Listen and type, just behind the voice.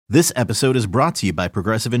This episode is brought to you by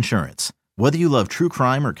Progressive Insurance. Whether you love true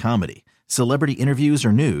crime or comedy, celebrity interviews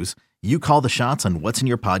or news, you call the shots on what's in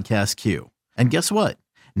your podcast queue. And guess what?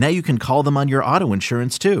 Now you can call them on your auto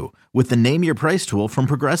insurance too with the Name Your Price tool from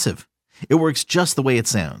Progressive. It works just the way it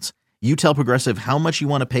sounds. You tell Progressive how much you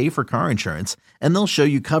want to pay for car insurance, and they'll show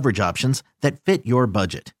you coverage options that fit your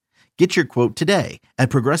budget. Get your quote today at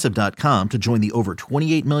Progressive.com to join the over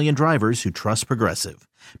 28 million drivers who trust Progressive.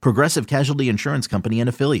 Progressive Casualty Insurance Company and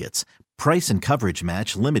Affiliates. Price and coverage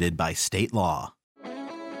match limited by state law.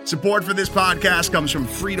 Support for this podcast comes from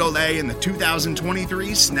Frito-Lay in the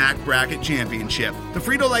 2023 Snack Bracket Championship. The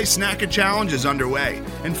Frito-Lay Snack It Challenge is underway,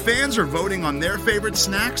 and fans are voting on their favorite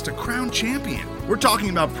snacks to crown champion. We're talking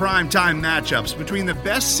about prime-time matchups between the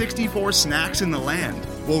best 64 snacks in the land.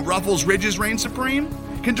 Will Ruffles Ridges reign supreme?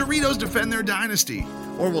 Can Doritos defend their dynasty?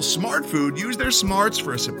 Or will Smart Food use their smarts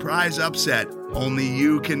for a surprise upset? Only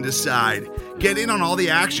you can decide. Get in on all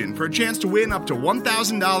the action for a chance to win up to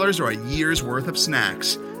 $1,000 or a year's worth of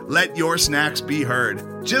snacks. Let your snacks be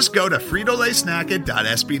heard. Just go to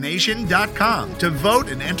fritolaysnacket.sbnation.com to vote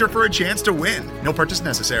and enter for a chance to win. No purchase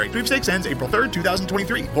necessary. Sweepstakes ends April 3rd,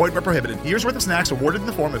 2023. Void where prohibited. Year's worth of snacks awarded in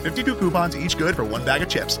the form of 52 coupons, each good for one bag of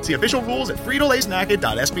chips. See official rules at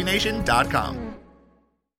fritolaysnacket.sbnation.com.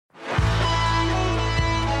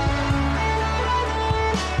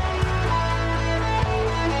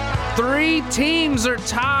 Three teams are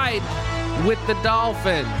tied with the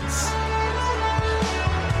Dolphins.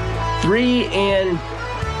 3-11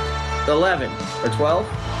 or 12?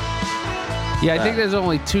 Yeah, I think there's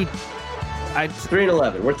only two.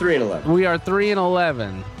 3-11. We're 3-11. We are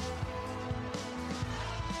 3-11.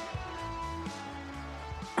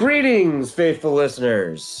 Greetings, faithful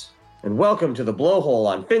listeners, and welcome to the Blowhole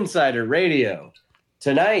on Finsider Radio.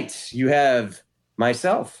 Tonight, you have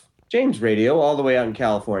myself, James Radio, all the way out in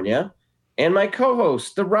California, and my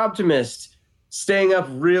co-host, the Robtimist, staying up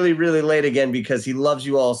really, really late again because he loves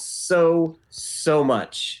you all so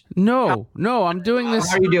much. No, I'm doing this.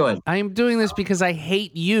 How are you doing? I am doing this because I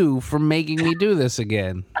hate you for making me do this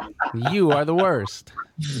again. You are the worst.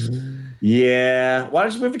 Yeah. Why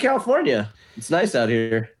don't you move to California? It's nice out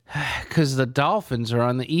here. Because the Dolphins are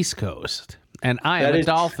on the East Coast, and I am a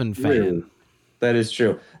Dolphin fan. That is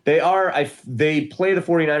true. They are. They play the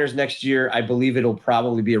 49ers next year. I believe it'll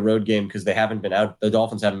probably be a road game because they haven't been out. The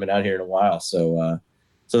Dolphins haven't been out here in a while. So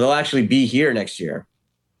they'll actually be here next year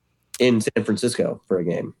in San Francisco for a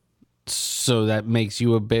game. So that makes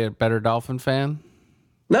you a bit better Dolphin fan?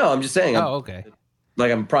 No, I'm just saying. Okay.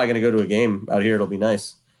 I'm probably going to go to a game out here. It'll be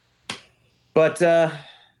nice. But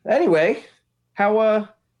anyway, how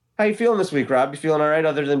you feeling this week, Rob? You feeling all right?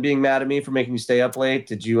 Other than being mad at me for making you stay up late,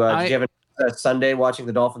 did you have a Sunday watching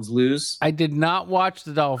the Dolphins lose? I did not watch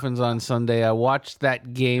the Dolphins on Sunday. I watched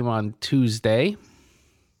that game on Tuesday.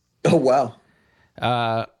 Oh wow.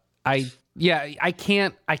 I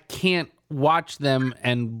can't watch them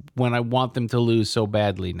and when I want them to lose so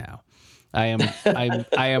badly now. I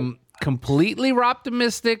am completely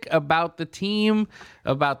optimistic about the team,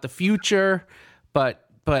 about the future, but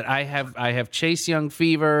I have Chase Young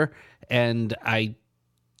fever and I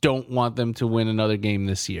don't want them to win another game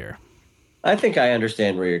this year. I think I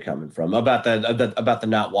understand where you're coming from about the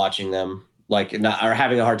not watching them, or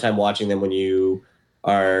having a hard time watching them when you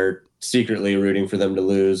are secretly rooting for them to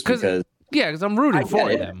lose because I'm rooting for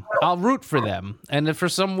them. I'll root for them, and if for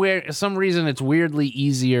some reason it's weirdly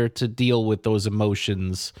easier to deal with those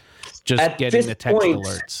emotions just getting the text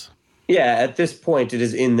alerts. Yeah, at this point, it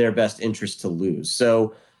is in their best interest to lose.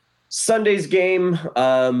 So Sunday's game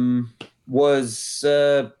was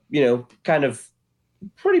kind of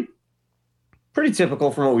pretty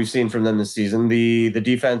typical from what we've seen from them this season. The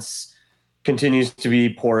defense continues to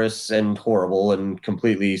be porous and horrible and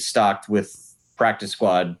completely stocked with practice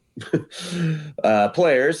squad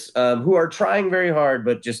players who are trying very hard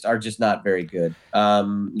but are just not very good.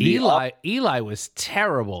 Eli was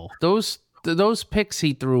terrible. Those picks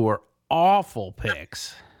he threw were awful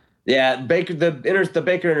picks. Yeah, Baker the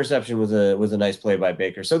Baker interception was a nice play by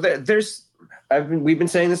Baker. So we've been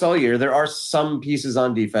saying this all year. There are some pieces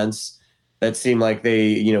on defense that seem like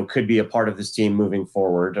they, could be a part of this team moving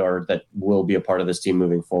forward, or that will be a part of this team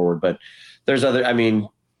moving forward. But there's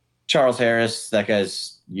Charles Harris, that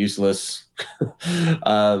guy's useless.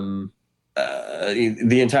 The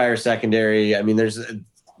entire secondary. There's all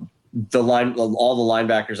the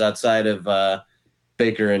linebackers outside of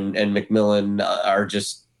Baker and McMillan are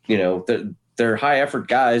just, they're high effort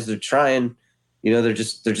guys. They're trying, they're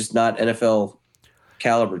just not NFL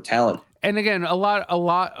caliber talent. And again, a lot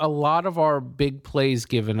of our big plays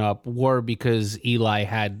given up were because Eli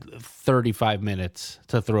had 35 minutes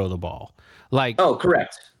to throw the ball. Oh,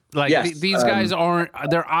 correct. Like Yes, these guys aren't.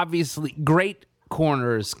 They're obviously great.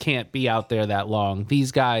 Corners can't be out there that long.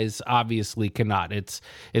 These guys obviously cannot. It's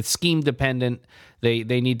scheme dependent. They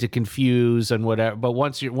need to confuse and whatever. But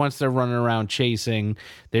once they're running around chasing,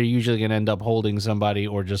 they're usually going to end up holding somebody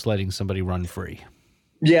or just letting somebody run free.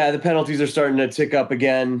 Yeah, the penalties are starting to tick up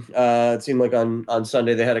again. It seemed like on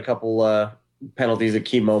Sunday they had a couple penalties at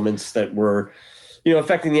key moments that were,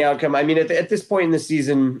 affecting the outcome. I mean, at this point in the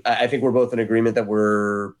season, I think we're both in agreement that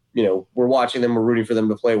we're watching them, we're rooting for them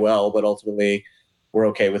to play well, but ultimately we're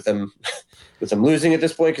okay with them losing at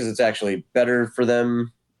this point because it's actually better for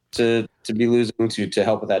them to be losing to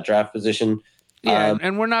help with that draft position. Yeah,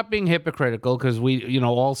 and we're not being hypocritical because we,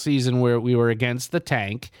 all season we were against the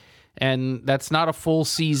tank, and that's not a full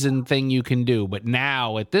season thing you can do. But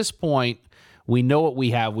now at this point, we know what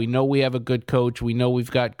we have. We know we have a good coach. We know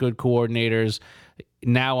we've got good coordinators.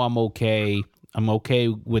 Now I'm okay. I'm okay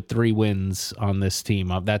with 3 wins on this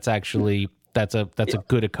team. That's a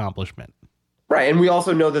good accomplishment. Right. And we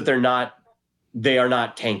also know that they are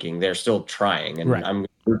not tanking. They're still trying. And right. I'm going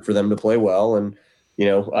to root for them to play well. And,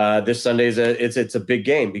 this Sunday it's a big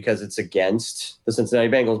game because it's against the Cincinnati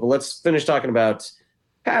Bengals. But let's finish talking about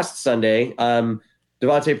past Sunday.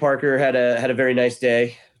 Devontae Parker had a very nice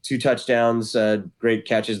day. 2 touchdowns, great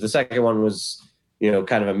catches. The second one was,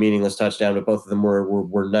 kind of a meaningless touchdown, but both of them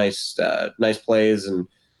were nice plays. And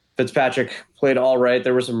Fitzpatrick played all right.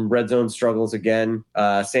 There were some red zone struggles again.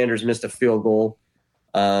 Sanders missed a field goal.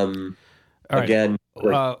 Again.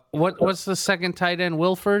 What's the second tight end?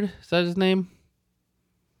 Wilford? Is that his name?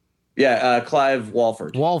 Yeah, Clive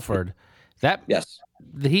Walford. Walford. Yes.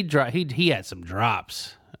 He had some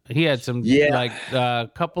drops. He had some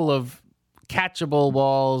couple of catchable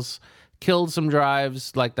balls, killed some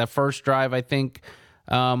drives. Like that first drive, I think,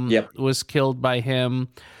 was killed by him.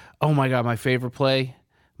 Oh my God, my favorite play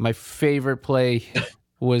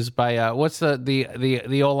was by what's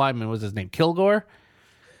the old lineman? What's his name? Kilgore,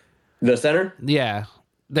 the center. Yeah.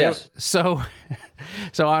 Yes. So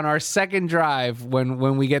on our second drive,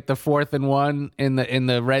 when we get the 4th and 1 in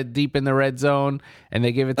the deep in the red zone, and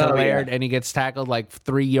they give it to Laird, and he gets tackled like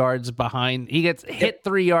 3 yards behind. He gets hit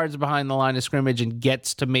 3 yards behind the line of scrimmage and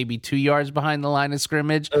gets to maybe 2 yards behind the line of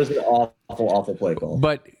scrimmage. That was an awful play call.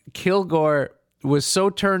 But Kilgore was so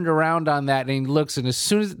turned around on that, and he looks, and as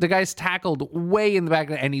soon as the guy's tackled way in the back,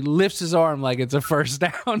 and he lifts his arm like it's a first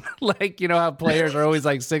down, like how players are always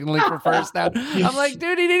like signaling for first down. I'm like,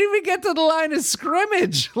 dude, he didn't even get to the line of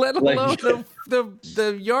scrimmage, let alone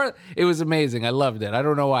the yard. It was amazing. I loved it. I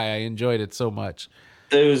don't know why I enjoyed it so much.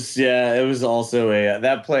 It was also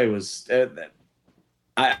that play was.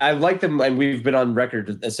 I like them, and we've been on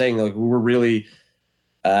record saying like we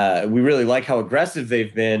really like how aggressive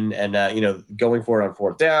they've been, and going for it on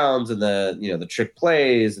 4th downs, and the trick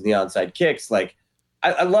plays and the onside kicks. Like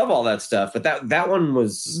I love all that stuff, but that one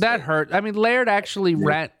was that hurt. I mean, Laird actually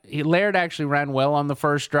ran well on the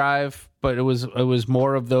first drive, but it was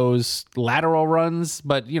more of those lateral runs.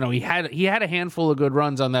 But he had a handful of good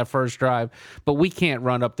runs on that first drive, but we can't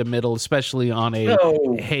run up the middle, especially on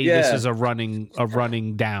this is a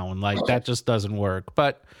running down. Like that just doesn't work.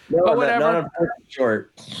 But whatever. Not on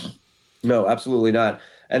short. No, absolutely not.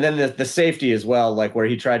 And then the safety as well, like where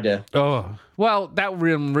he tried to. Oh well, that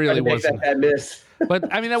really wasn't that miss.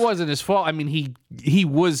 But I mean, that wasn't his fault. I mean, he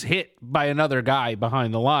was hit by another guy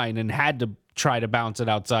behind the line and had to try to bounce it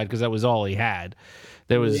outside because that was all he had.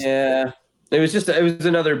 It was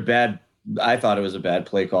another bad. I thought it was a bad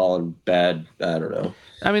play call and bad. I don't know.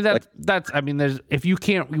 I mean there's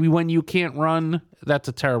when you can't run, that's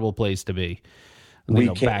a terrible place to be.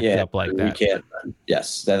 Backed up like that. We can't run.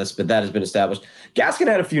 Yes, that has been established. Gaskin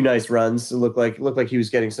had a few nice runs. It looked like he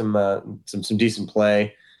was getting some decent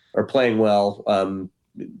play or playing well.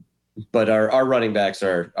 But our running backs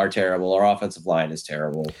are terrible. Our offensive line is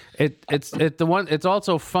terrible. It's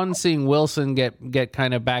also fun seeing Wilson get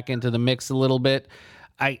kind of back into the mix a little bit.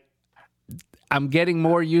 I'm getting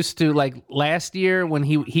more used to like last year when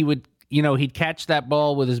he would he'd catch that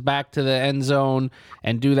ball with his back to the end zone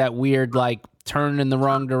and do that weird like turn in the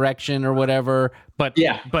wrong direction or whatever, but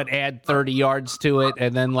add 30 yards to it.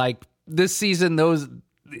 And then like this season,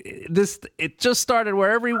 it just started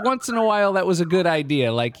where every once in a while that was a good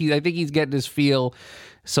idea. Like I think he's getting his feel.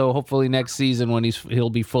 So hopefully next season when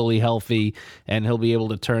he'll be fully healthy and he'll be able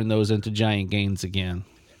to turn those into giant gains again.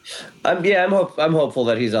 I'm hopeful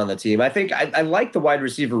that he's on the team. I think I like the wide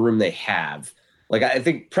receiver room they have. Like I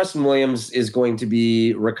think Preston Williams is going to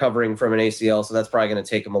be recovering from an ACL, so that's probably going to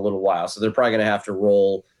take him a little while. So they're probably going to have to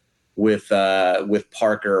roll with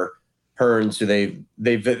Parker, Hearns, who they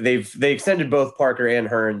extended both Parker and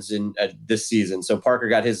Hearns in this season. So Parker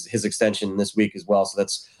got his extension this week as well. So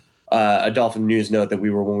that's a Dolphin news note that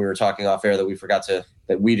when we were talking off air that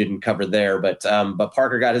we didn't cover there. But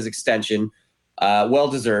Parker got his extension, well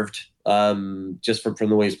deserved, just from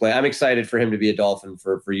the way he's playing. I'm excited for him to be a Dolphin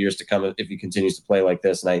for years to come if he continues to play like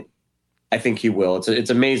this, and I think he will. It's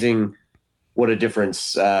amazing what a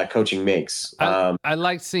difference coaching makes. I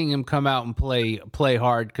like seeing him come out and play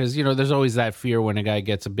hard because there's always that fear when a guy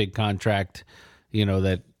gets a big contract,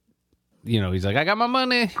 that he's like, I got my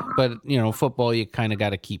money, but football, you kind of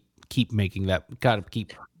got to keep making that, got to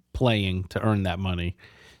keep playing to earn that money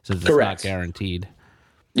since it's not guaranteed.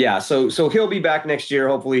 Yeah, so he'll be back next year.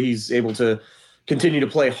 Hopefully he's able to continue to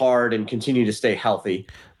play hard and continue to stay healthy.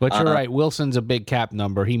 But you're right, Wilson's a big cap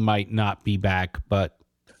number. He might not be back, but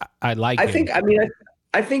I like him.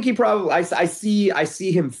 I think he probably I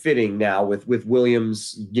see him fitting now with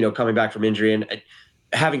Williams, coming back from injury and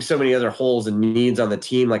having so many other holes and needs on the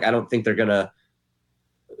team. Like, I don't think they're gonna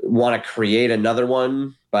want to create another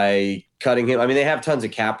one by cutting him. I mean, they have tons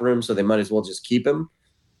of cap room, so they might as well just keep him.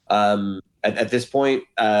 At this point,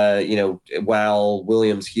 while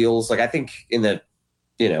Williams heals, like I think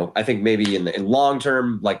maybe in long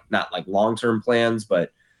term, like not like long term plans,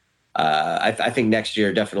 but I think next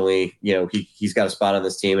year definitely, he's got a spot on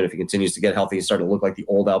this team, and if he continues to get healthy and start to look like the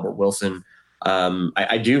old Albert Wilson,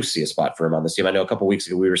 I do see a spot for him on this team. I know a couple weeks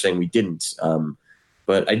ago we were saying we didn't,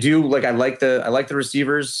 but I do like I like the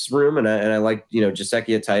receivers room, and I like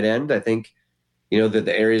Gesicki at tight end. I think. That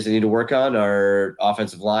the areas they need to work on are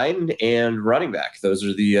offensive line and running back. Those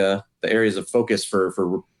are the areas of focus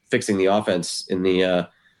for fixing the offense in the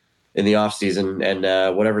offseason.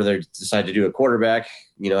 And whatever they decide to do at quarterback,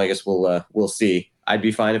 I guess we'll see. I'd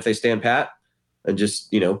be fine if they stand pat and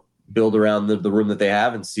just build around the room that they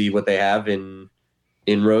have and see what they have in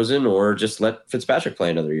Rosen, or just let Fitzpatrick play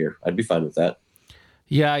another year. I'd be fine with that.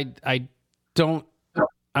 Yeah, I don't.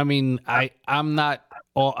 I mean, I'm not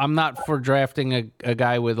for drafting a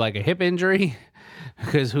guy with like a hip injury,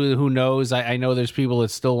 because who knows? I know there's people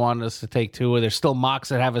that still want us to take Tua. There's still mocks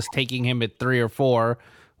that have us taking him at 3 or 4,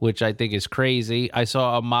 which I think is crazy. I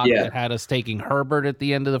saw a mock that had us taking Herbert at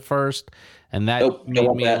the end of the first, and that made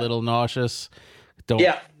me a little nauseous.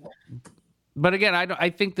 But again, I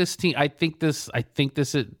think this team. I think this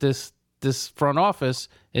front office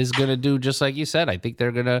is going to do just like you said. I think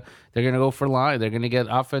they're gonna go for line. They're going to get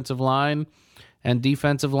offensive line and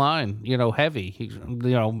defensive line, heavy.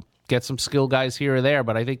 Get some skill guys here or there,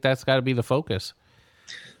 but I think that's got to be the focus.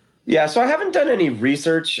 Yeah, so I haven't done any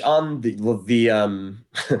research on the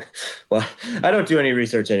well, I don't do any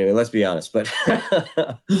research anyway, let's be honest, but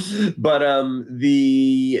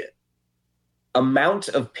the amount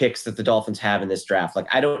of picks that the Dolphins have in this draft, like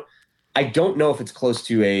I don't know if it's close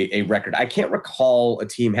to a record. I can't recall a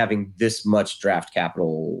team having this much draft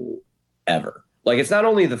capital ever. Like, it's not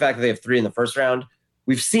only the fact that they have 3 in the first round.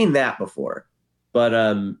 We've seen that before. But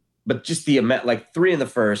just the amount, like 3 in the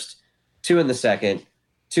first, 2 in the second,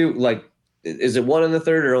 2, like, is it 1 in the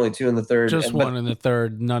third or only 2 in the third? Just 1 in the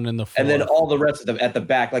third, none in the fourth. And then all the rest of them at the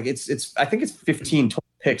back. Like, I think it's 15 total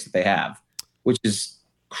picks that they have, which is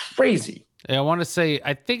crazy. Yeah, I want to say,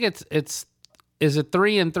 I think is it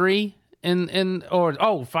 3 and 3?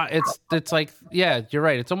 It's like, yeah, you're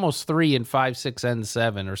right. It's almost 3 and 5, 6 and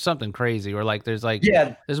 7 or something crazy. Or like there's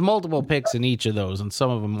multiple picks in each of those, and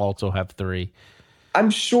some of them also have 3.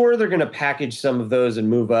 I'm sure they're going to package some of those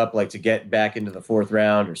and move up, like to get back into the 4th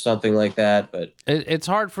round or something like that. But it's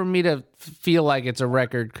hard for me to feel like it's a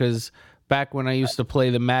record, because back when I used to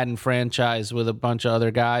play the Madden franchise with a bunch of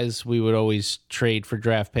other guys, we would always trade for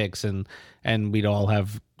draft picks, and we'd all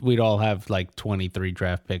have like 23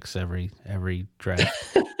 draft picks every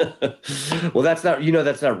draft. Well, that's not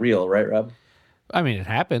real, right, Rob? I mean, it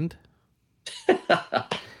happened.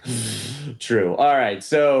 True. All right.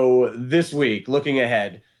 So this week, looking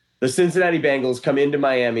ahead, the Cincinnati Bengals come into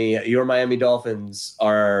Miami. Your Miami Dolphins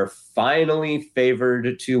are finally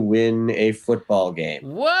favored to win a football game.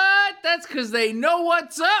 What? That's because they know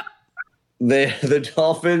what's up. The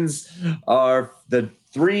Dolphins are the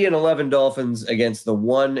 3-11 Dolphins against the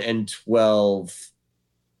 1-12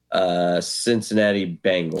 Cincinnati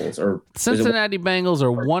Bengals. Or Cincinnati Bengals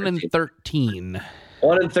are 1-13.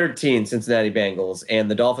 1-13 Cincinnati Bengals, and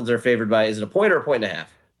the Dolphins are favored by, is it a point or a point and a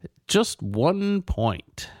half? Just 1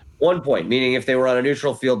 point. 1 point, meaning if they were on a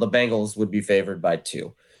neutral field, the Bengals would be favored by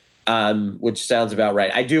 2, which sounds about right.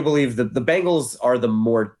 I do believe that the Bengals are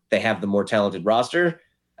they have the more talented roster.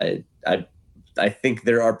 I think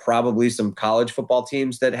there are probably some college football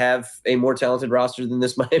teams that have a more talented roster than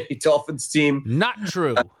this Miami Dolphins team. Not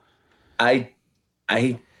true.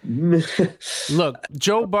 Look,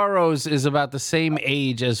 Joe Burrows is about the same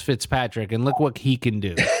age as Fitzpatrick, and look what he can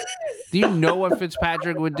do. Do you know what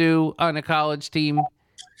Fitzpatrick would do on a college team?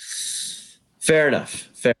 Fair enough.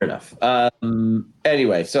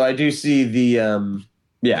 Anyway, so I do see the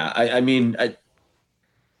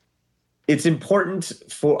it's important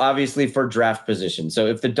obviously for draft position. So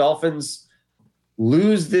if the Dolphins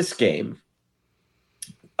lose this game,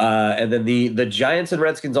 and then the Giants and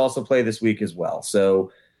Redskins also play this week as well.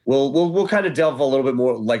 So we'll kind of delve a little bit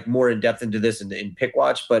more in depth into this in pick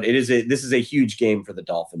watch, but this is a huge game for the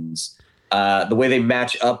Dolphins. The way they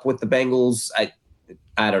match up with the Bengals,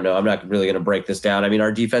 I don't know. I'm not really going to break this down. I mean,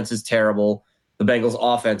 our defense is terrible. The Bengals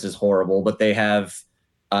offense is horrible, but they have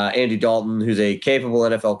Andy Dalton, who's a capable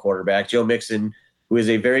NFL quarterback, Joe Mixon, who is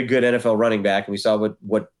a very good NFL running back. And we saw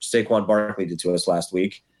what Saquon Barkley did to us last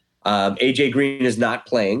week. AJ Green is not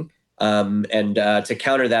playing. And to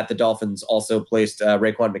counter that, the Dolphins also placed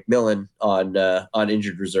Raekwon McMillan on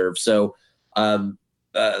injured reserve. So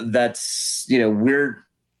that's, we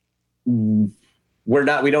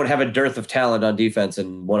don't have a dearth of talent on defense,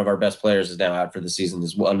 and one of our best players is now out for the season.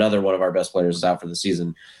 Another one of our best players is out for the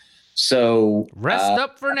season. So rest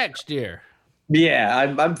up for next year.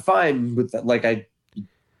 Yeah, I'm fine with that. Like, I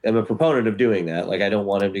am a proponent of doing that. Like, I don't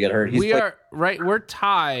want him to get hurt. We're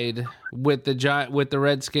tied with the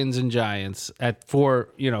Redskins and Giants at for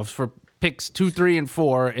picks 2, 3, and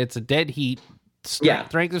 4. It's a dead heat.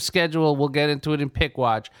 Strength of schedule. We'll get into it in pick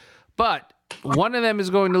watch, but one of them is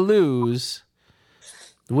going to lose.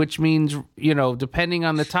 Which means, depending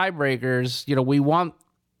on the tiebreakers,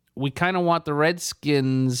 we kind of want the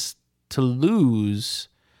Redskins to lose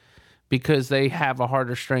because they have a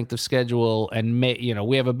harder strength of schedule, and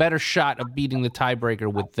we have a better shot of beating the tiebreaker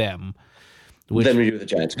with them. Than we do with the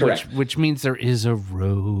Giants, correct? Which means there is a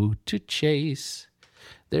road to chase.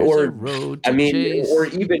 There's a road to chase. Or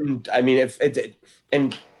even, if it's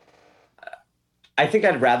I think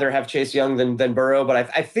I'd rather have Chase Young than Burrow, but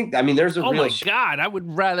I think there's a real. Oh my God, I would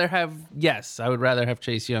rather have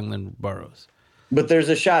Chase Young than Burrows. But there's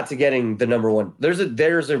a shot to getting the number one. There's a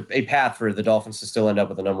path for the Dolphins to still end up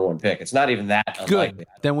with the number one pick. It's not even that unlikely. Good.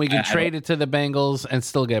 Then we can trade it to the Bengals and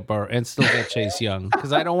still get Chase Young,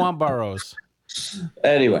 because I don't want Burrows.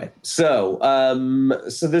 Anyway, so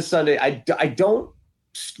this Sunday, I don't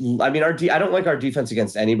like our defense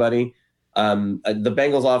against anybody. The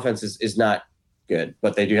Bengals offense is not good,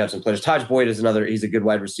 but they do have some players. Taj Boyd is he's a good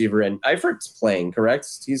wide receiver, and Eifert's playing, correct?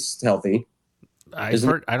 He's healthy. I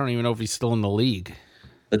don't even know if he's still in the league.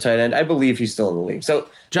 The tight end, I believe he's still in the league. So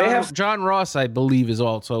John Ross, I believe, is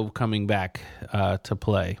also coming back to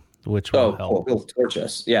play, which will help. Cool. He'll torch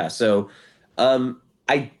us. Yeah. So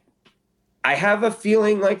I have a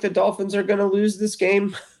feeling like the Dolphins are going to lose this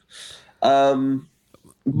game.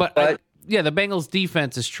 But the Bengals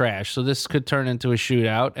defense is trash, so this could turn into a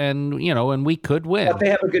shootout, and we could win. But they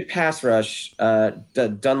have a good pass rush.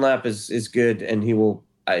 Dunlap is good, and he will.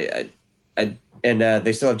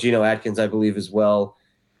 They still have Geno Atkins, I believe, as well.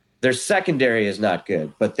 Their secondary is not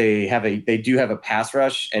good, but they do have a pass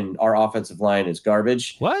rush, and our offensive line is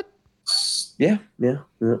garbage. What? Yeah.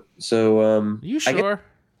 So, you sure?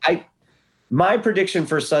 My prediction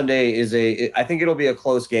for Sunday is I think it'll be a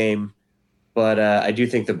close game. But I do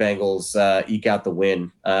think the Bengals eke out the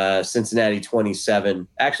win. Cincinnati 27.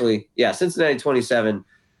 Actually, yeah, Cincinnati 27,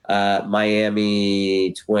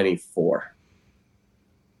 Miami 24.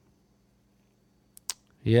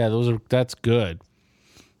 Yeah, that's good.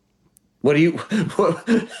 What do you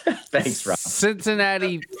Thanks, Rob.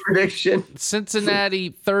 Cincinnati prediction. Cincinnati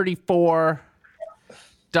 34,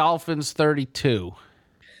 Dolphins 32.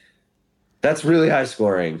 That's really high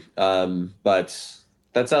scoring. But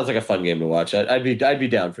that sounds like a fun game to watch. I'd be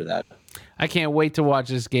down for that. I can't wait to watch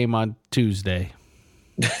this game on Tuesday.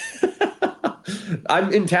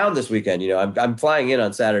 I'm in town this weekend. I'm flying in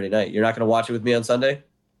on Saturday night. You're not going to watch it with me on Sunday?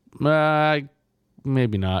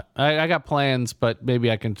 Maybe not. I got plans, but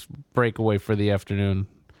maybe I can break away for the afternoon.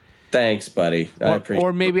 Thanks, buddy. I appreciate it.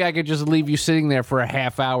 Or maybe I could just leave you sitting there for a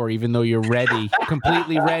half hour, even though you're ready,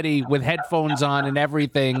 completely ready, with headphones on and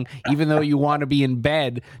everything, even though you want to be in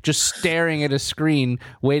bed, just staring at a screen,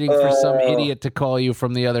 waiting for some idiot to call you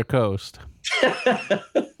from the other coast.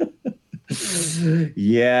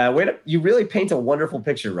 Yeah, you really paint a wonderful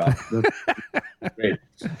picture, Rob. Great.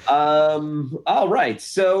 All right.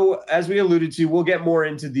 So, as we alluded to, we'll get more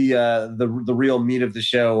into the real meat of the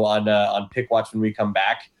show on Pick Watch when we come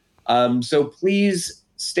back. So please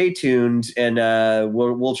stay tuned, and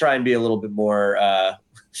we'll try and be a little bit more,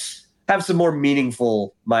 have some more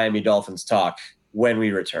meaningful Miami Dolphins talk when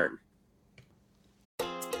we return.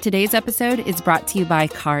 Today's episode is brought to you by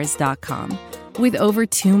Cars.com. With over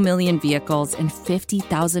 2 million vehicles and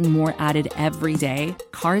 50,000 more added every day,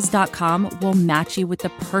 Cars.com will match you with the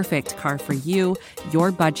perfect car for you,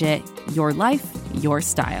 your budget, your life, your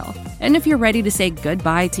style. And if you're ready to say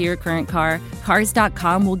goodbye to your current car,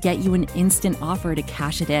 Cars.com will get you an instant offer to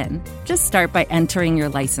cash it in. Just start by entering your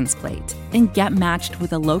license plate and get matched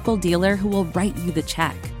with a local dealer who will write you the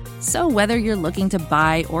check. So whether you're looking to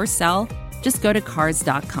buy or sell, just go to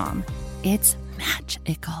Cars.com. It's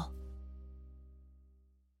magical.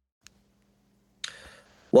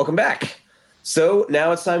 Welcome back. So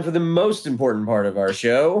now it's time for the most important part of our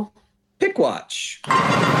show, Pick Watch.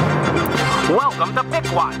 Welcome to Pick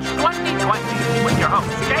Watch 2020 with your host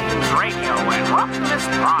James Radio and Optimus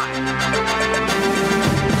Prime.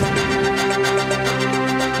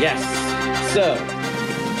 Yes. So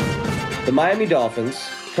the Miami Dolphins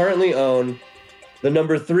currently own the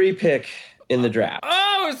number 3 pick in the draft.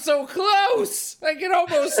 Oh, it's so close. I can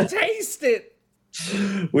almost taste it.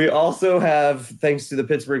 We also have, thanks to the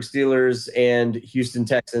Pittsburgh Steelers and Houston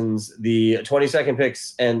Texans, the 22nd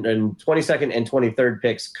picks and 22nd and 23rd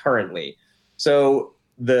picks currently. So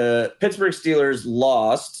the Pittsburgh Steelers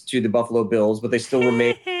lost to the Buffalo Bills, but they still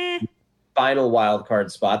remain final wild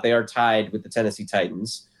card spot. They are tied with the Tennessee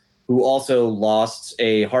Titans, who also lost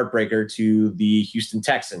a heartbreaker to the Houston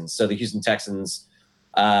Texans. So the Houston Texans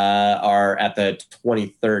are at the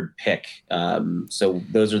 23rd pick. So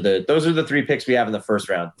those are the 3 picks we have in the first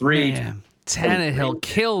round. 3. Man, Tannehill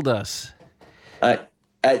killed us. I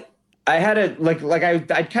had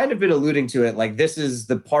I'd kind of been alluding to it. Like, this is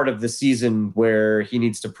the part of the season where he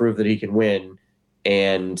needs to prove that he can win,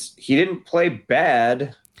 and he didn't play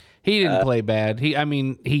bad. He didn't play bad.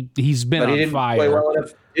 He's been on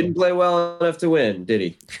fire. Didn't play well enough to win, did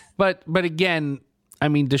he? But again,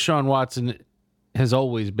 Deshaun Watson has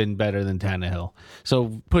always been better than Tannehill.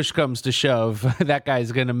 So push comes to shove, that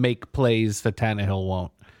guy's going to make plays that Tannehill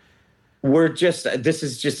won't. It's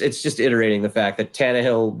just iterating the fact that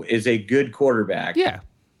Tannehill is a good quarterback. Yeah.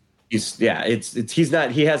 He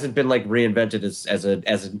hasn't been like reinvented as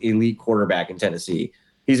an elite quarterback in Tennessee.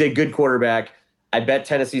 He's a good quarterback. I bet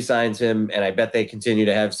Tennessee signs him, and I bet they continue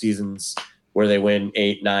to have seasons where they win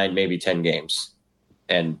 8, 9, maybe 10 games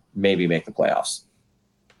and maybe make the playoffs.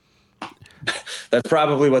 That's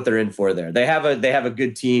probably what they're in for there. They have a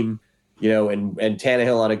good team, and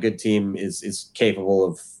Tannehill on a good team is capable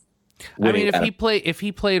of winning. If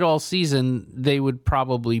he played all season, they would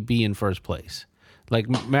probably be in first place. Like,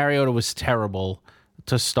 Mariota was terrible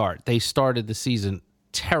to start. They started the season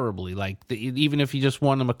terribly. Like, even if he just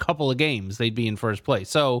won them a couple of games, they'd be in first place.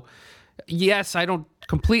 So, yes, I don't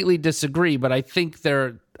completely disagree, but I think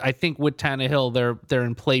with Tannehill, they're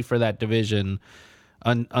in play for that division.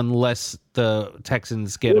 Unless the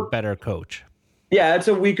Texans get a better coach. Yeah, it's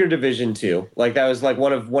a weaker division too. Like, that was like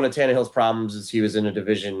one of Tannehill's problems is he was in a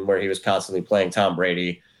division where he was constantly playing Tom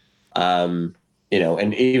Brady. And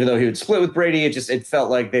even though he would split with Brady, it felt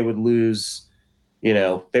like they would lose.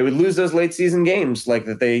 They would lose those late season games, like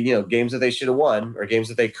that games that they should have won or games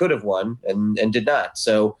that they could have won and did not.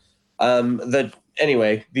 So the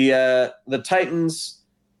Titans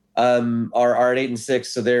are at 8-6,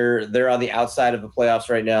 so they're on the outside of the playoffs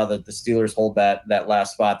right now. The Steelers hold that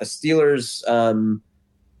last spot. The Steelers,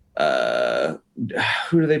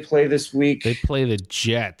 who do they play this week? They play the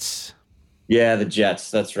Jets. Yeah, the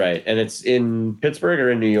Jets. That's right. And it's in Pittsburgh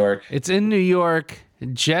or in New York? It's in New York.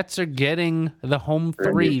 Jets are getting the home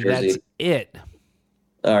 3. That's it.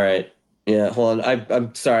 All right. Yeah. Hold on.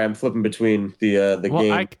 I'm sorry. I'm flipping between the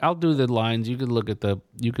game. I'll do the lines. You could look at the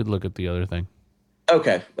other thing.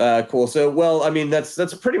 Okay, cool. So,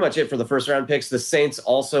 that's pretty much it for the first round picks. The Saints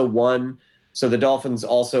also won. So the Dolphins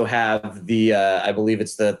also have the, I believe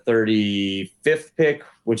it's the 35th pick,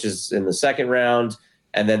 which is in the second round.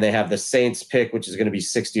 And then they have the Saints pick, which is going to be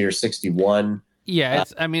 60 or 61. Yeah,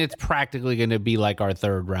 it's practically going to be like our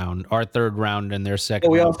third round and their second.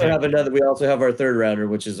 We also have our third rounder,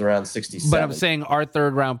 which is around 67. But I'm saying our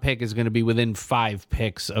third round pick is going to be within 5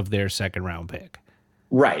 picks of their second round pick.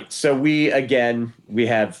 Right. So we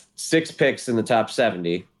have 6 picks in the top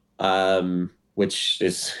 70, which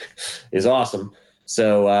is awesome.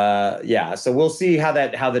 So so we'll see how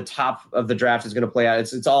the top of the draft is going to play out.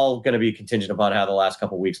 It's all going to be contingent upon how the last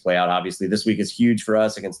couple of weeks play out. Obviously, this week is huge for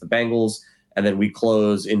us against the Bengals, and then we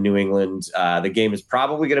close in New England. The game is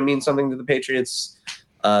probably going to mean something to the Patriots,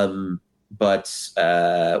 but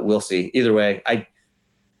we'll see. Either way,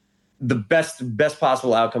 the best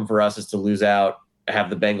possible outcome for us is to lose out.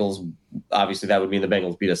 Have the Bengals, obviously that would mean the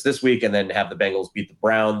Bengals beat us this week, and then have the Bengals beat the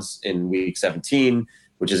Browns in week 17,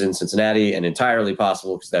 which is in Cincinnati, and entirely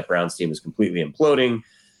possible because that Browns team is completely imploding.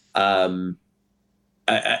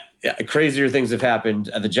 crazier things have happened.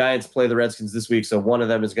 The Giants play the Redskins this week, so one of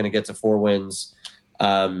them is going to get to 4 wins.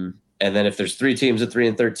 And then if there's 3 teams at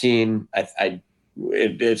 3-13,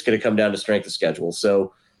 it's going to come down to strength of schedule.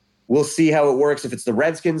 So we'll see how it works. If it's the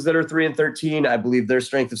Redskins that are 3-13, I believe their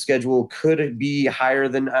strength of schedule could be higher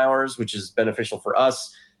than ours, which is beneficial for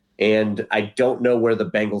us. And I don't know where the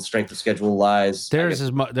Bengals' strength of schedule lies. Theirs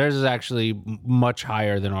is actually much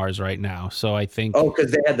higher than ours right now. So I think. Oh,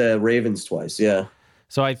 because they had the Ravens twice, yeah.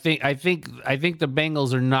 So I think the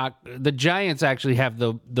Bengals are not. The Giants actually have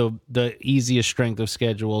the easiest strength of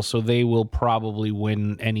schedule, so they will probably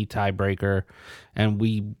win any tiebreaker. And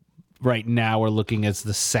we right now are looking as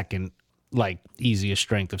the second easiest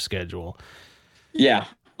strength of schedule. Yeah.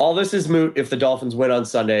 All this is moot if the Dolphins win on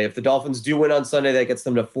Sunday. If the Dolphins do win on Sunday, that gets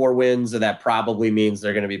them to 4 wins, and that probably means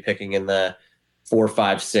they're going to be picking in the 4,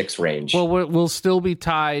 5, 6 range. Well, we'll still be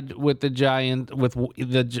tied with the Giants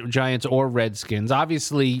or Redskins.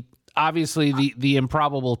 Obviously, the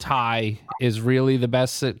improbable tie is really the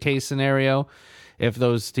best case scenario. If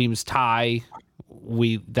those teams tie,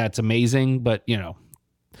 that's amazing. But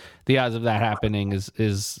the odds of that happening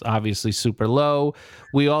is obviously super low.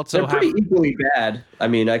 We also they're pretty equally bad. I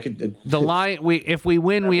mean, if we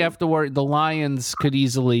win, we have to worry. The Lions could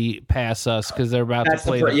easily pass us because they're about to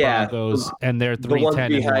play the Broncos, and they're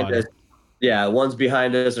 3-10-1. Yeah, ones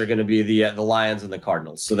behind us are going to be the Lions and the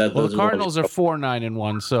Cardinals. So that the Cardinals are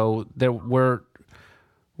 4-9-1. So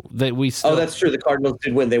we still. Oh, that's true. The Cardinals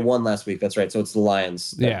did win. They won last week. That's right. So it's the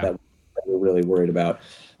Lions that we're really worried about.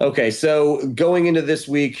 Okay, so going into this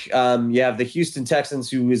week, you have the Houston Texans,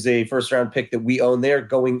 who is a first-round pick that we own. They're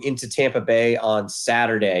going into Tampa Bay on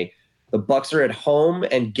Saturday. The Bucs are at home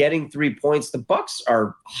and getting 3 points. The Bucs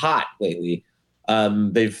are hot lately.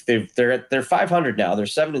 They're 500 now. They're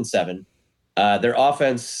 7-7. Their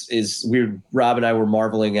offense is weird. Rob and I were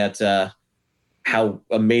marveling at how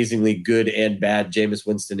amazingly good and bad Jameis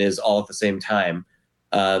Winston is all at the same time.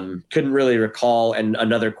 Couldn't really recall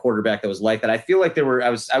another quarterback that was like that. I feel like I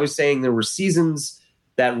was saying there were seasons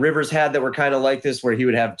that Rivers had that were kind of like this, where he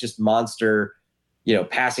would have just monster,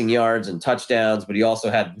 passing yards and touchdowns, but he also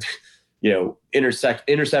had,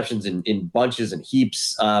 interceptions in bunches and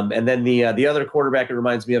heaps. And then the other quarterback it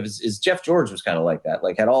reminds me of is Jeff George was kind of like that,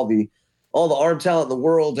 like had all the arm talent in the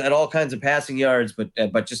world, had all kinds of passing yards, but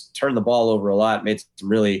just turned the ball over a lot, made some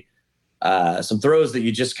really some throws that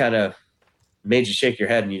you just kind of made you shake your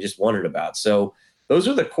head and you just wondered about. So those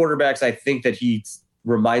are the quarterbacks I think that he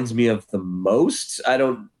reminds me of the most. I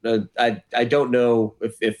don't know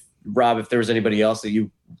if Rob, if there was anybody else that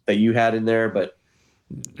you had in there, but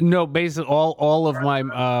no, basically all of my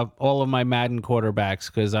Madden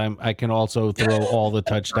quarterbacks, because I can also throw all the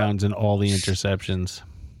touchdowns and all the interceptions.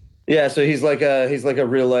 Yeah, so he's like a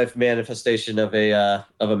real life manifestation of a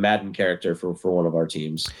Madden character for one of our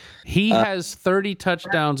teams. He has 30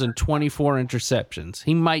 touchdowns and 24 interceptions.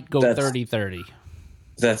 He might go 30-30.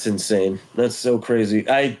 That's insane. That's so crazy.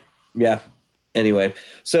 Anyway,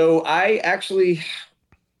 so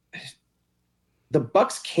the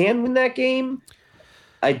Bucs can win that game.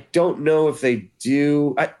 I don't know if they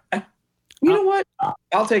do. You know what?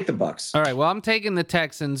 I'll take the Bucs. All right. Well, I'm taking the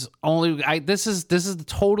Texans. This is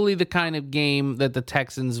totally the kind of game that the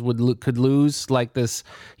Texans could lose, like this,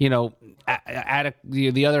 at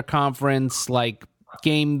the other conference, like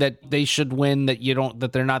game that they should win that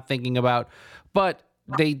they're not thinking about, but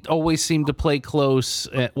they always seem to play close.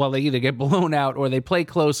 They either get blown out or they play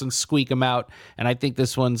close and squeak them out. And I think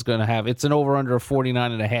this one's going to have, it's an over-under of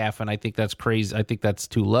 49.5, and I think that's crazy. I think that's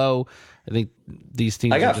too low. I think these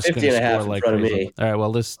teams are just going to score like crazy. All right,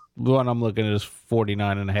 well, this one I'm looking at is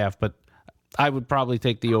 49.5, but I would probably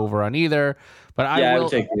take the over on either. But I will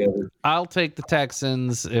take the over. I'll take the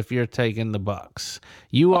Texans if you're taking the Bucs.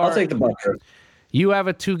 I'll take the Bucs. You have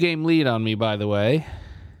a 2-game lead on me, by the way.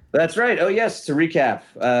 That's right. Oh, yes. To recap,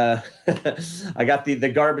 I got the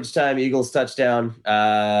garbage time Eagles touchdown,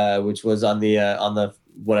 which was on the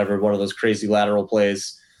whatever, one of those crazy lateral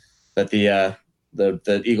plays that the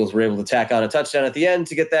Eagles were able to tack on a touchdown at the end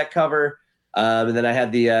to get that cover. And then I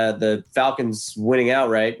had the Falcons winning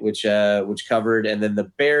outright, which covered. And then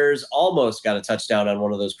the Bears almost got a touchdown on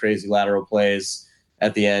one of those crazy lateral plays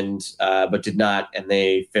at the end, but did not. And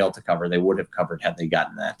they failed to cover. They would have covered had they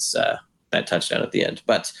gotten that touchdown at the end.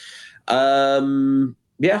 But so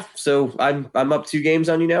I'm up 2 games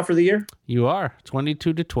on you now for the year. You are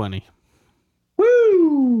 22-20.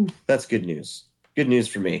 Woo! That's good news. Good news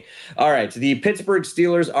for me. All right. The Pittsburgh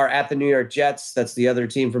Steelers are at the New York Jets. That's the other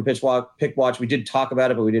team from Pick Watch. We did talk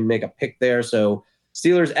about it, but we didn't make a pick there. So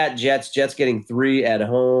Steelers at Jets. Jets getting 3 at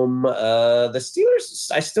home. The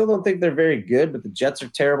Steelers, I still don't think they're very good, but the Jets are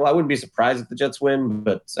terrible. I wouldn't be surprised if the Jets win,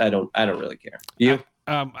 but I don't really care. You?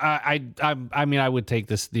 I mean, I would take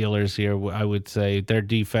the Steelers here. I would say their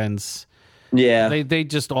defense. Yeah. They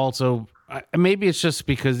just also. Maybe it's just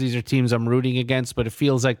because these are teams I'm rooting against, but it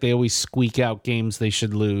feels like they always squeak out games they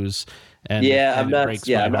should lose. And I'm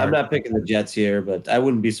not picking the Jets here, but I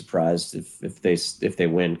wouldn't be surprised if they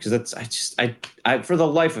win, because I for the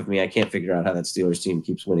life of me I can't figure out how that Steelers team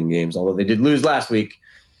keeps winning games. Although they did lose last week,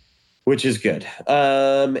 which is good.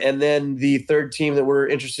 And then the third team that we're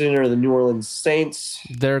interested in are the New Orleans Saints.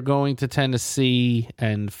 They're going to Tennessee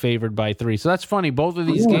and favored by 3. So that's funny. Both of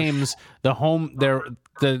these games, the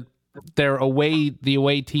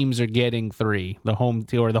away teams are getting 3. The home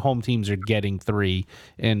teams are getting 3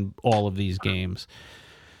 in all of these games.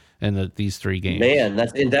 And these 3 games. Man,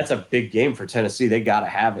 that's a big game for Tennessee. They got to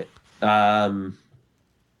have it.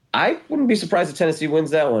 I wouldn't be surprised if Tennessee wins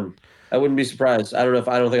that one. I wouldn't be surprised. I don't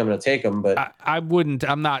think I'm going to take them, but I wouldn't.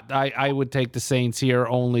 I'm not. I would take the Saints here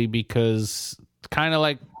only because kind of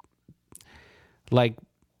like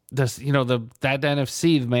this, that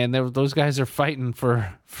NFC, man. Those guys are fighting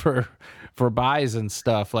for buys and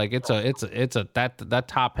stuff. Like it's that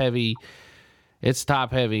top heavy. It's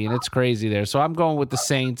top heavy and it's crazy there. So I'm going with the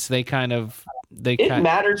Saints. It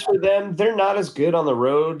matters for them. They're not as good on the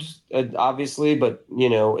road, obviously, but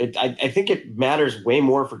I think it matters way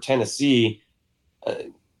more for Tennessee,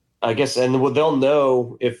 I guess. And they'll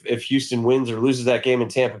know if Houston wins or loses that game in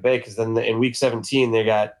Tampa Bay, because then in Week 17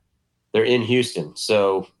 they're in Houston.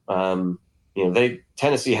 So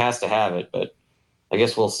Tennessee has to have it, but I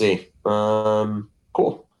guess we'll see.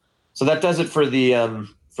 Cool. So that does it for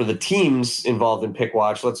the teams involved in Pick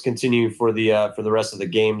Watch. Let's continue for the rest of the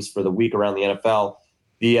games for the week around the NFL.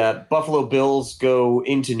 The Buffalo Bills go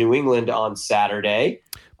into New England on Saturday.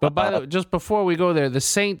 But by the way, just before we go there, the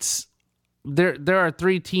Saints, there are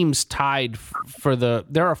 3 teams tied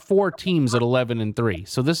there are 4 teams at 11-3.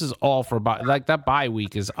 So this is all for that bye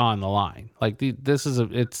week is on the line. Like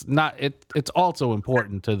it's also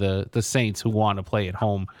important to the Saints who want to play at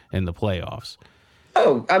home in the playoffs.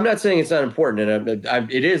 Oh, I'm not saying it's not important, and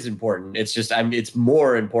it is important. It's just it's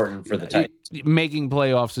more important for the Titans. Making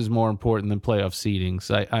playoffs is more important than playoff seedings.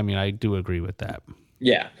 I do agree with that.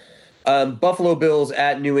 Yeah. Buffalo Bills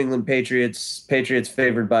at New England Patriots. Patriots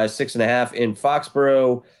favored by 6.5 in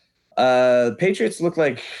Foxborough. Patriots look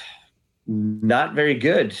like not very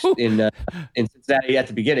good in Cincinnati at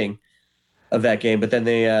the beginning of that game, but then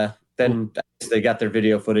they got their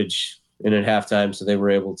video footage in at halftime, so they were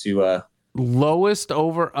able to. Lowest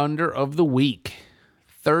over-under of the week,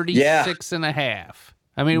 36.5.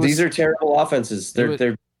 I mean, these are terrible offenses.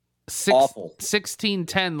 They're awful.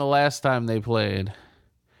 16-10 the last time they played.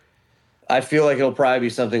 I feel like it'll probably be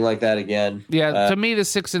something like that again. Yeah, to me, the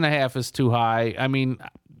 6.5 is too high. I mean,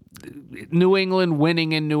 New England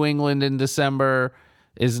winning in New England in December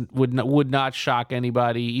would not shock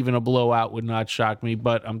anybody. Even a blowout would not shock me.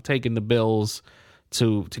 But I'm taking the Bills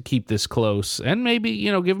to keep this close and maybe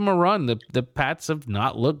give them a run. The Pats have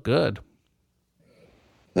not looked good.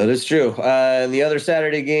 That is true. And the other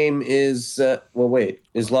Saturday game is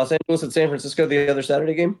is Los Angeles at San Francisco the other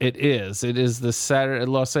Saturday game? It is the Saturday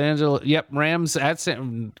Los Angeles. Yep, Rams at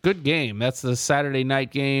good game. That's the Saturday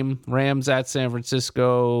night game. Rams at San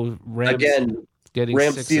Francisco. Rams again. Getting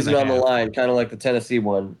Rams season on the line, kind of like the Tennessee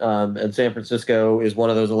one. And San Francisco is one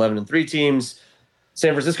of those 11-3 teams.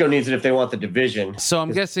 San Francisco needs it if they want the division. So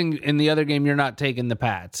I'm guessing in the other game, you're not taking the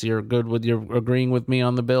Pats. You're agreeing with me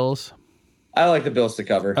on the Bills? I like the Bills to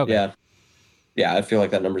cover. Okay. Yeah, I feel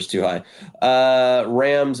like that number's too high.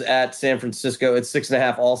 Rams at San Francisco. It's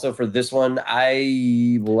 6.5 also for this one.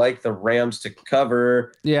 I like the Rams to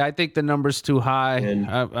cover. Yeah, I think the number's too high.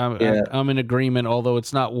 I'm in agreement, although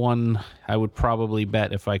it's not one I would probably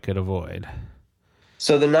bet if I could avoid.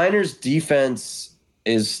 So the Niners defense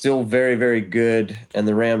is still very, very good, and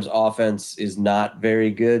the Rams offense is not very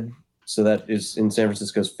good. So that is in San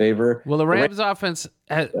Francisco's favor. Well, the Rams offense,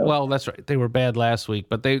 well, that's right. They were bad last week,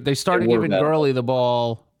 but they started giving Gurley the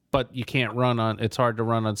ball, but you can't run on. It's hard to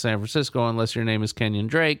run on San Francisco unless your name is Kenyon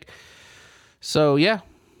Drake. So, yeah.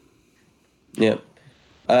 Yeah.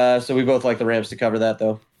 So we both like the Rams to cover that,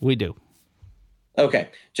 though? We do. Okay.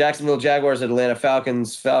 Jacksonville Jaguars at Atlanta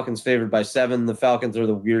Falcons. Falcons favored by 7. The Falcons are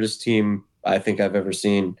the weirdest team I think I've ever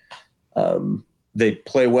seen. They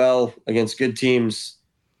play well against good teams,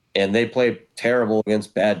 and they play terrible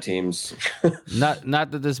against bad teams. Not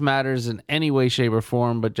that this matters in any way, shape, or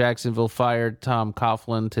form, but Jacksonville fired Tom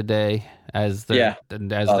Coughlin today as their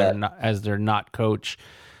not coach.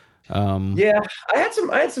 Yeah, I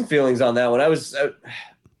had some feelings on that one.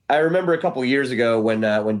 I remember a couple of years ago when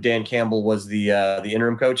Dan Campbell was the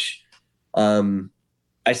interim coach.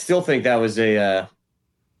 I still think that was an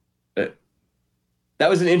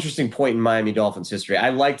interesting point in Miami Dolphins history. I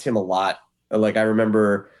liked him a lot. Like, I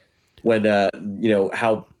remember when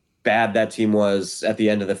how bad that team was at the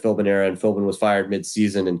end of the Philbin era, and Philbin was fired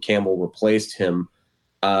mid-season, and Campbell replaced him.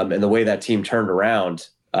 And the way that team turned around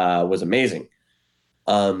was amazing.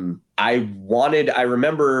 I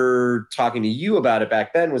remember talking to you about it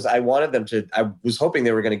back then. I was hoping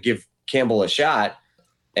they were going to give Campbell a shot.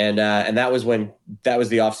 And that was the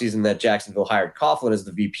offseason that Jacksonville hired Coughlin as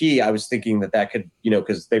the VP. I was thinking that could,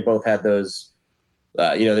 because they both had those,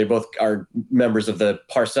 they both are members of the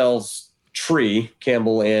Parcells tree,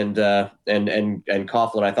 Campbell and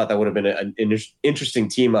Coughlin. I thought that would have been an interesting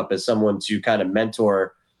team up as someone to kind of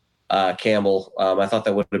mentor Campbell. I thought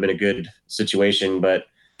that would have been a good situation, but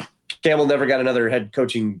Campbell never got another head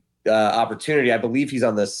coaching opportunity. I believe he's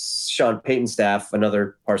on the Sean Payton staff,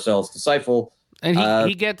 another Parcells disciple. And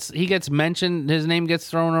he gets mentioned. His name gets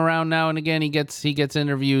thrown around now and again. He gets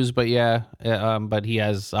interviews, but but he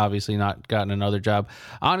has obviously not gotten another job.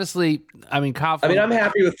 Honestly, I mean, Coughlin, I'm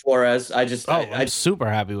happy with Flores. I'm super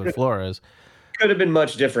happy with Flores. Could have been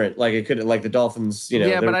much different. Like, it could, like the Dolphins,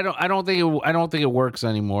 Yeah, but I don't think it works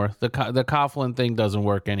anymore. The Coughlin thing doesn't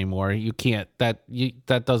work anymore. You can't that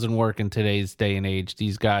doesn't work in today's day and age.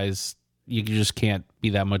 These guys, you just can't be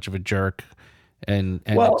that much of a jerk and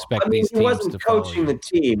expect these teams to follow. He wasn't coaching the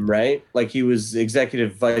team, right? Like, he was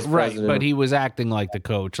executive vice president, right? But he was acting like the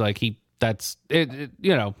coach. Like, that's it.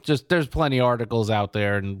 Just there's plenty of articles out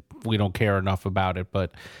there, and we don't care enough about it,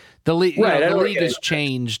 but. The league has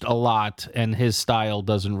changed a lot, and his style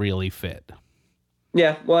doesn't really fit.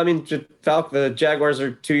 Yeah, well, I mean, the Jaguars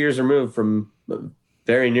are 2 years removed from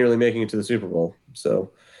very nearly making it to the Super Bowl.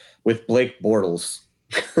 So, with Blake Bortles,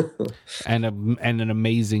 and an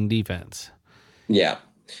amazing defense. Yeah.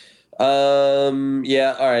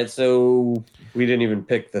 Yeah. All right. So we didn't even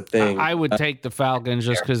pick the thing. I would take the Falcons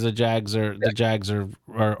just because the Jags are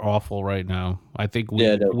awful right now. I think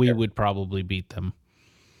we would probably beat them.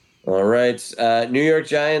 All right. New York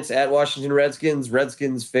Giants at Washington Redskins.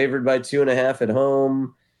 Redskins favored by 2.5 at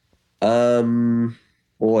home.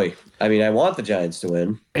 Boy, I mean, I want the Giants to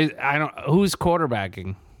win. Who's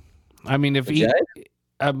quarterbacking? I mean, if he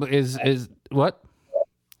is what?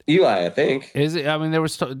 Eli, I think. Is it? I mean,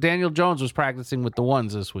 Daniel Jones was practicing with the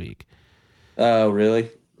ones this week. Oh,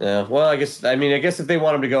 really? Yeah. Well, I guess if they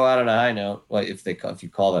want him to go out on a high note, like if you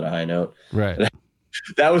call that a high note, right?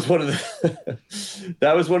 That was one of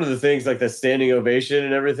the things, like the standing ovation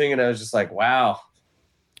and everything, and I was just like, wow.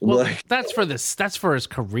 Well, that's for his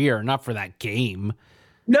career, not for that game.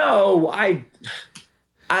 No, I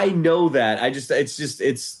know that.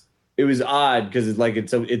 It was odd because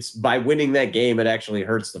it's by winning that game, it actually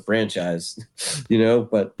hurts the franchise,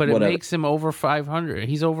 But it makes him over 500.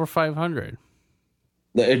 He's over 500,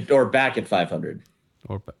 or back at 500.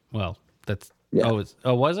 That's yeah.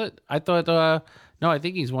 Was it? I thought. No, I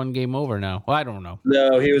think he's one game over now. Well, I don't know.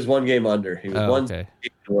 No, he was one game under. He was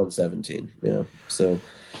 117. Yeah. So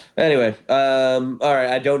anyway, all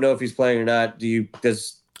right. I don't know if he's playing or not.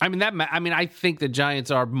 I think the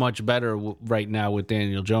Giants are much better right now with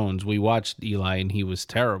Daniel Jones. We watched Eli, and he was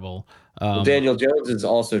terrible. Daniel Jones is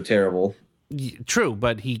also terrible. True,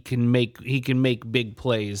 but he can make big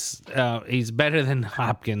plays. He's better than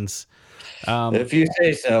Hopkins. If you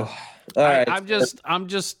say so. All right. I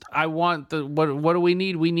want what do we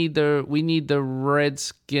need? We need the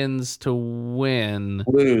Redskins to win.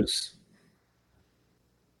 Lose.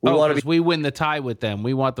 We win the tie with them.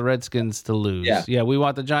 We want the Redskins to lose. Yeah, we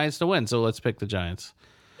want the Giants to win, so let's pick the Giants.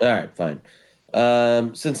 All right, fine.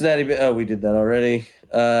 Cincinnati, we did that already.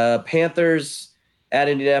 Panthers at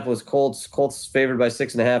Indianapolis Colts. Colts favored by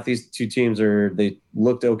 6.5. These two teams they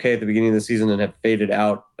looked okay at the beginning of the season and have faded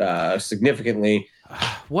out significantly.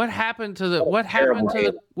 What happened to the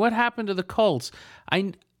Colts?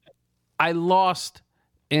 I lost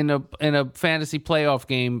in a fantasy playoff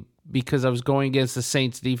game because I was going against the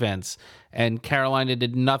Saints defense, and Carolina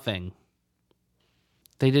did nothing.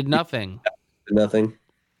 They did nothing. Nothing.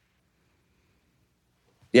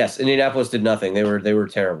 Yes, Indianapolis did nothing. They were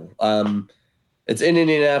terrible. It's in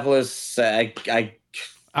Indianapolis.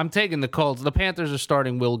 I'm taking the Colts. The Panthers are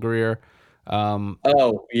starting Will Grier. Yeah,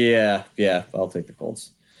 I'll take the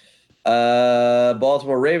Colts.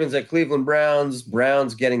 Baltimore Ravens at Cleveland Browns.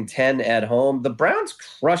 Browns getting 10 at home. The Browns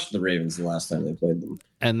crushed the Ravens the last time they played them,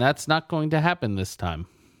 and that's not going to happen this time.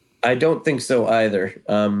 I don't think so either.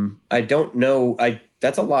 I don't know.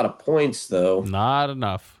 That's a lot of points, though. Not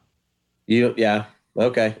enough. Yeah.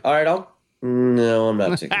 Okay. All right. No, I'm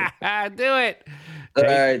not taking it. Do it. All Take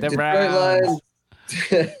right. the Detroit Browns.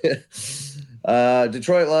 Lions.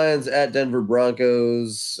 Detroit Lions at Denver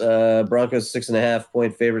Broncos. Broncos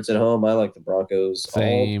 6.5-point favorites at home. I like the Broncos.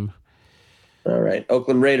 Same. All right.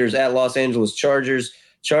 Oakland Raiders at Los Angeles Chargers.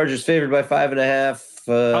 Chargers favored by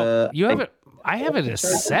 5.5. You have it. I have it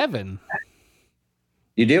as 7.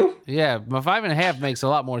 You do? Yeah, my 5.5 makes a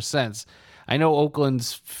lot more sense. I know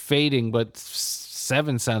Oakland's fading, but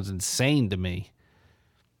 7 sounds insane to me.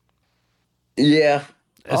 Yeah.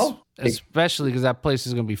 Especially because that place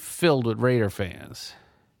is going to be filled with Raider fans.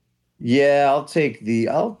 Yeah, I'll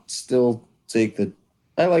still take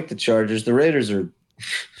I like the Chargers. The Raiders are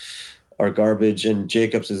garbage, and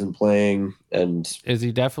Jacobs isn't playing. And Is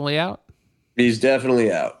he definitely out? He's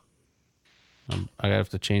definitely out. I have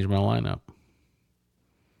to change my lineup.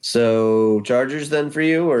 So Chargers then for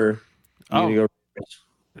you, or you gonna go?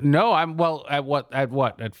 No, I'm at what? At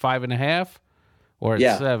 5.5 or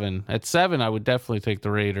at 7? At 7, I would definitely take the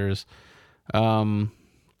Raiders.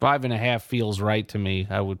 5.5 feels right to me.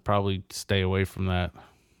 I would probably stay away from that.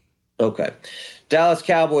 Okay. Dallas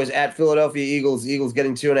Cowboys at Philadelphia Eagles. Eagles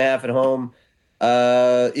getting 2.5 at home.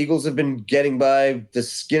 Eagles have been getting by the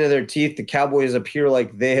skin of their teeth. The Cowboys appear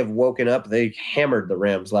like they have woken up. They hammered the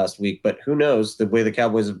Rams last week, but who knows the way the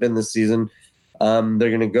Cowboys have been this season. They're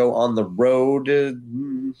going to go on the road.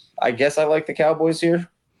 I guess I like the Cowboys here.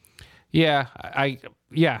 Yeah, I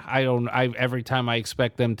don't. Every time I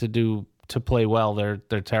expect them to play well,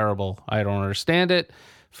 they're terrible. I don't understand it.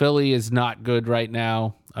 Philly is not good right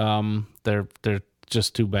now. They're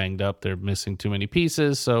just too banged up. They're missing too many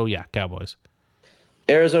pieces. So yeah, Cowboys.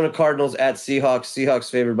 Arizona Cardinals at Seahawks. Seahawks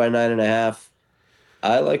favored by 9.5.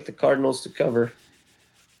 I like the Cardinals to cover.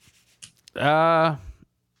 I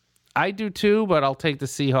do too, but I'll take the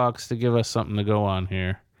Seahawks to give us something to go on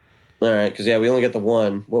here. All right, because we only get the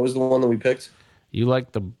one. What was the one that we picked? You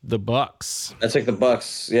like the Bucks. I take the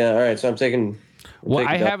Bucks. Yeah, all right. So I'm taking.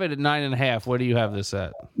 I have it at 9.5. What do you have this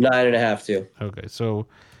at? 9.5 too. Okay, so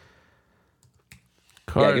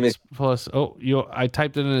Cards plus. I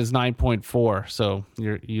typed it in as 9.4. So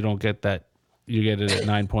you don't get that. You get it at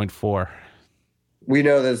 9.4. We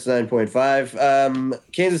know that's 9.5.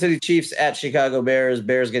 Kansas City Chiefs at Chicago Bears.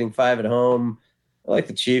 Bears getting 5 at home. I like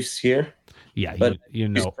the Chiefs here. Yeah, but you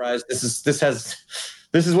know, surprised. This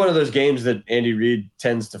is one of those games that Andy Reid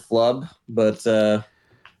tends to flub, but I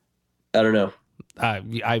don't know.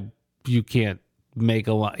 You can't make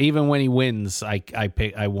a lot. Even when he wins, I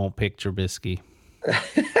won't pick Trubisky.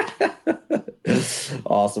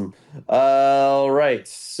 Awesome. All right.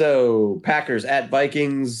 So Packers at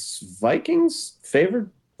Vikings. Vikings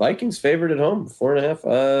favored at home,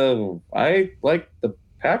 4.5. I like the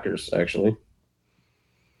Packers actually.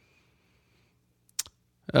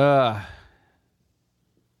 Every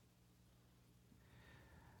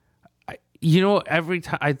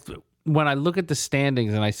time when I look at the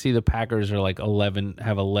standings and I see the Packers are like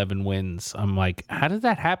 11 wins, I'm like, how did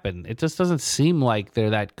that happen? It just doesn't seem like they're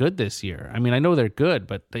that good this year. I mean, I know they're good,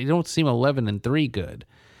 but they don't seem 11-3 good.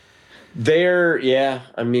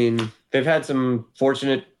 I mean, they've had some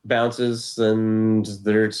fortunate bounces and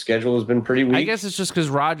their schedule has been pretty weak. I guess it's just because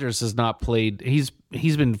Rodgers has not played. He's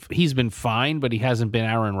been fine, but he hasn't been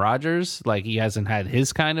Aaron Rodgers. Like he hasn't had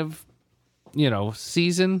his kind of,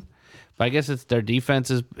 season. But I guess it's their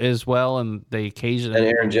defense as well, and they occasionally and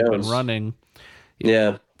Aaron Jones been running.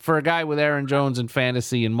 Yeah, for a guy with Aaron Jones in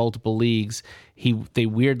fantasy in multiple leagues, they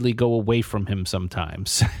weirdly go away from him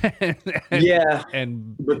sometimes. But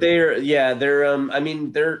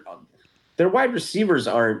their wide receivers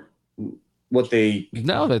aren't what they.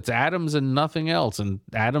 No, that's Adams and nothing else, and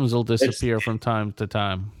Adams will disappear from time to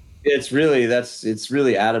time. It's really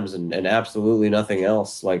Adams and absolutely nothing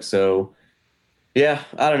else. Like so. Yeah,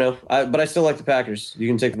 I don't know, but I still like the Packers. You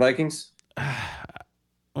can take the Vikings.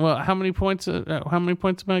 Well, how many points? How many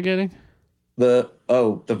points am I getting? The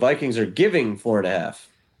Vikings are giving 4.5.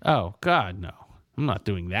 Oh God, no! I'm not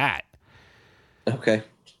doing that. Okay.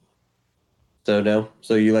 So no.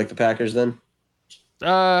 So you like the Packers then?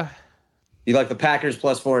 You like the Packers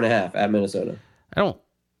plus 4.5 at Minnesota? I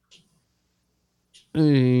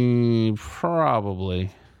don't.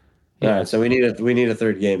 Probably. Yeah. All right. So we need a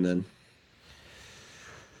third game then.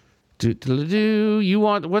 You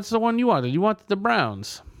want what's the one you wanted? You wanted the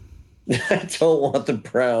Browns. I don't want the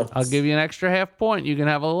Browns. I'll give you an extra half point. You can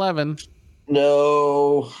have 11.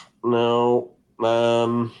 No.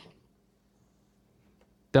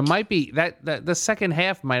 There might be that the second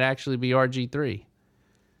half might actually be RG3.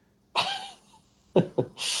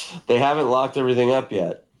 They haven't locked everything up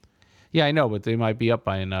yet. Yeah, I know, but they might be up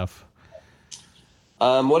by enough.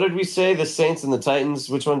 What did we say? The Saints and the Titans.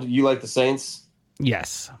 Which one do you like? The Saints?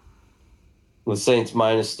 Yes. The Saints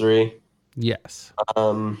 -3. Yes.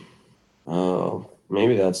 Oh,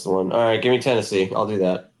 maybe that's the one. All right, give me Tennessee. I'll do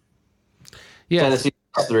that. Yeah. Tennessee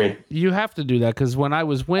 +3. You have to do that because when I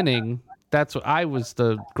was winning, that's what I was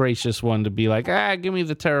the gracious one to be like, give me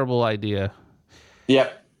the terrible idea.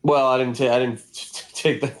 Yep. Well, I didn't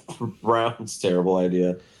take the Browns' terrible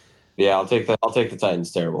idea. Yeah, I'll take the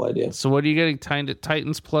Titans' terrible idea. So what are you getting?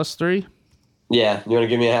 Titans +3? Yeah, you want to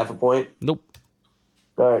give me a half a point? Nope.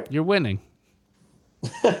 All right. You're winning.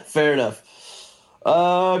 Fair enough.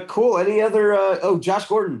 Cool. Any other? Josh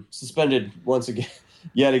Gordon suspended once again,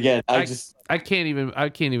 yet again. I can't even.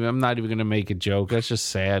 I'm not even going to make a joke. That's just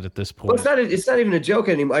sad at this point. Well, it's not even a joke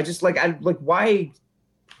anymore. I just why.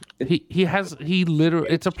 He literally.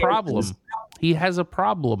 It's a problem. He has a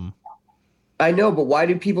problem. I know, but why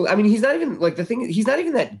do people? I mean, he's not even he's not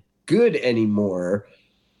even that good anymore.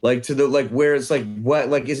 Like to the where it's like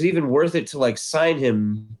what is it even worth it to sign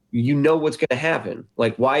him? You know what's going to happen.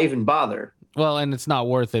 Like why even bother? Well, and it's not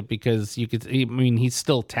worth it because he's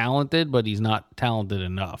still talented, but he's not talented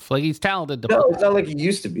enough. Like he's talented. No, it's not like he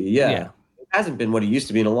used to be. Yeah. It hasn't been what he used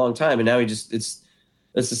to be in a long time, and now it's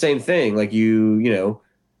the same thing. Like you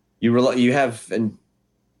have and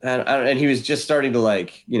he was just starting to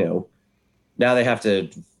now they have to.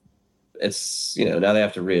 Now they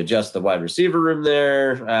have to readjust the wide receiver room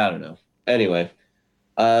there. I don't know. Anyway,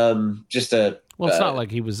 it's not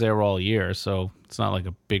like he was there all year, so it's not like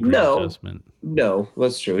a big readjustment. No,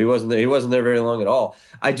 that's true. He wasn't there. He wasn't there very long at all.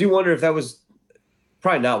 I do wonder if that was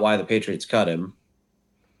probably not why the Patriots cut him.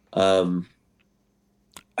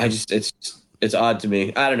 It's odd to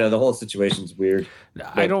me. I don't know. The whole situation's weird.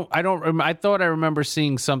 I thought I remember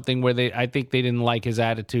seeing something where I think they didn't like his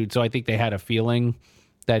attitude, so I think they had a feeling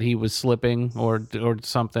that he was slipping or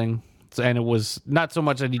something. And it was not so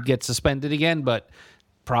much that he'd get suspended again, but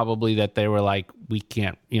probably that they were like, we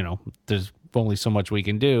can't, there's only so much we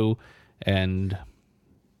can do, and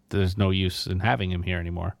there's no use in having him here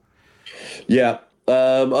anymore. Yeah.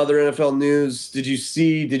 Other NFL news. Did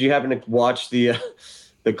you happen to watch the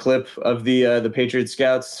clip of the Patriots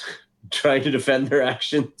scouts trying to defend their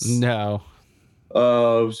actions? No.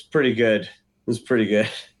 Oh, it was pretty good.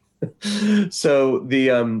 So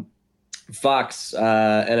the Fox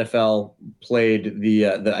NFL played the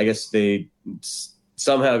I guess they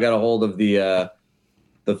somehow got a hold of the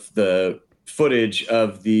footage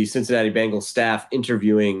of the Cincinnati Bengals staff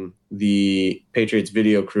interviewing the Patriots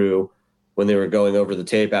video crew when they were going over the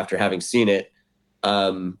tape after having seen it,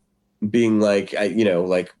 being like,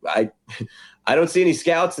 I don't see any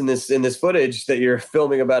scouts in this footage that you're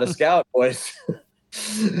filming about a scout, boys.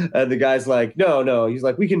 And the guy's like, no. He's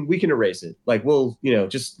like, we can erase it. Like, we'll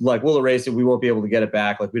erase it. We won't be able to get it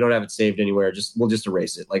back. Like, we don't have it saved anywhere. We'll just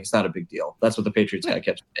erase it. Like, it's not a big deal. That's what the Patriots guy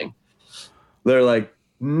kept saying. They're like,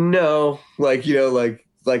 no, what the,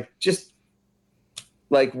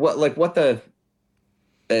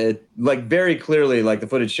 very clearly, the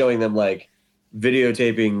footage showing them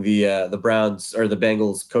videotaping the Browns or the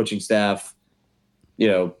Bengals coaching staff,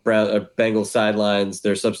 Bengals sidelines,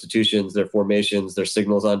 their substitutions, their formations, their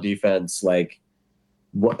signals on defense.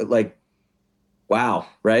 Wow.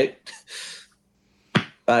 Right.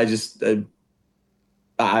 I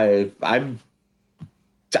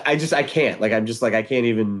can't, I can't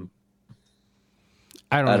even.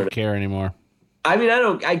 I don't care anymore. I mean,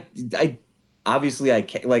 I obviously I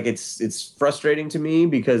can't, it's frustrating to me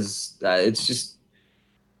because it's just,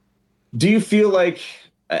 do you feel like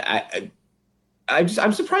I'm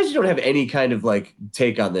surprised you don't have any kind of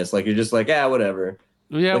take on this. You're just whatever.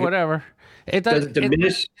 Yeah, whatever. It doesn't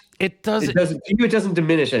diminish. It doesn't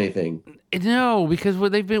diminish anything. No, because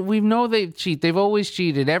we know they cheat. They've always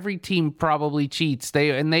cheated. Every team probably cheats.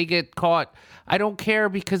 They get caught. I don't care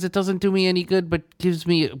because it doesn't do me any good, but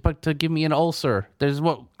to give me an ulcer.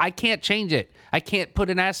 I can't change it. I can't put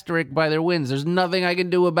an asterisk by their wins. There's nothing I can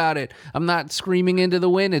do about it. I'm not screaming into the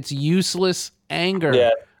wind. It's useless anger.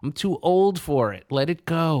 Yeah. I'm too old for it. Let it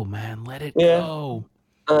go, man. Let it go.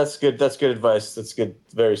 That's good. That's good advice. That's good.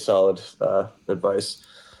 Very solid advice.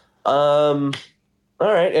 All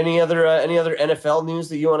right. Any other NFL news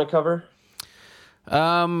that you want to cover?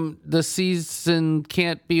 The season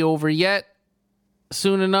can't be over yet.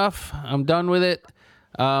 Soon enough. I'm done with it.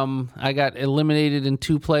 I got eliminated in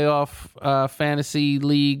 2 playoff fantasy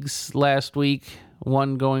leagues last week.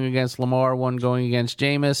 One going against Lamar, one going against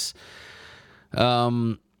Jameis.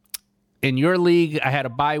 In your league, I had a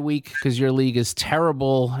bye week because your league is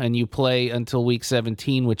terrible and you play until week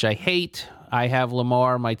 17, which I hate. I have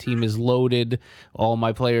Lamar. My team is loaded. All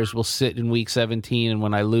my players will sit in week 17, and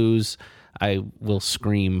when I lose, I will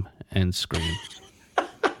scream and scream.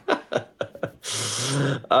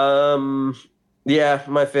 Yeah,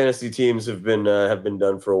 my fantasy teams have been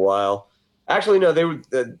done for a while. Actually, no, they were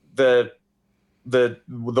the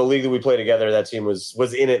league that we play together. That team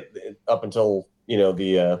was in it up until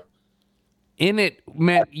the. In it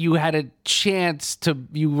meant you had a chance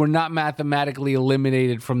you were not mathematically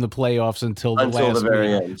eliminated from the playoffs until the last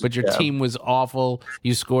very week. end. But your Yeah. team was awful.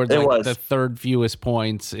 You scored the third fewest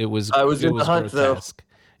points. I was in the hunt, grotesque.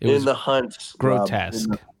 Though. In the hunt. Grotesque.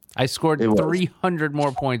 I scored 300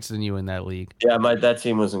 more points than you in that league. Yeah, that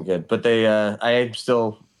team wasn't good. But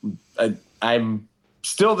I'm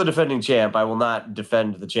still the defending champ. I will not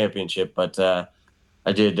defend the championship, but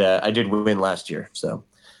I did win last year, so.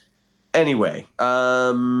 Anyway,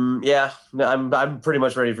 yeah, I'm pretty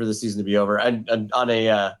much ready for the season to be over. And on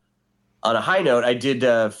a high note, I did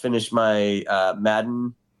finish my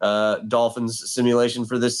Madden Dolphins simulation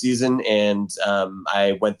for this season, and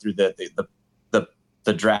I went through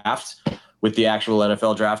the draft with the actual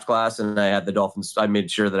NFL draft class, and I had the Dolphins. I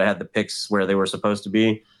made sure that I had the picks where they were supposed to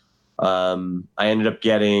be. I ended up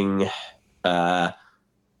getting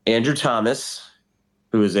Andrew Thomas,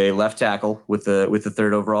 who is a left tackle with the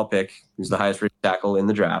third overall pick. Who's the highest rated tackle in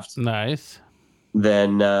the draft. Nice.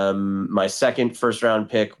 Then my second first round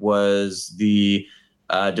pick was the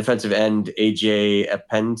defensive end AJ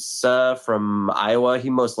Epensa from Iowa. He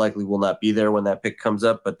most likely will not be there when that pick comes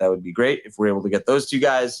up, but that would be great if we're able to get those two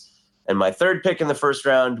guys. And my third pick in the first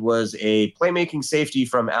round was a playmaking safety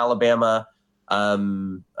from Alabama. I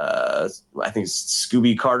think it's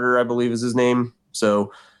Scooby Carter, I believe is his name.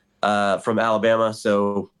 So from Alabama.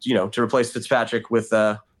 So, to replace Fitzpatrick with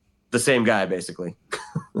the same guy, basically.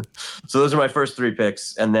 So those are my first three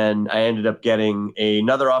picks. And then I ended up getting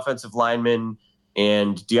another offensive lineman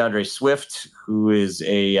and DeAndre Swift, who is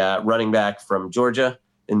a running back from Georgia,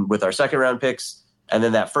 with our second round picks. And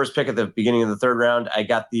then that first pick at the beginning of the third round, I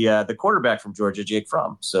got the quarterback from Georgia, Jake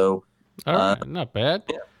Fromm. So all right, not bad.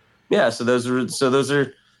 Yeah. So those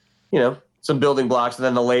are, some building blocks. And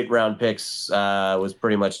then the late round picks was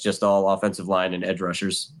pretty much just all offensive line and edge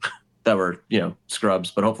rushers that were, scrubs,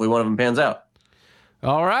 but hopefully one of them pans out.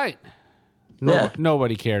 All right.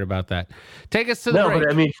 Nobody cared about that. Take us to the break.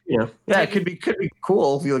 But I mean, it could be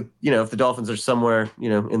cool. If the Dolphins are somewhere,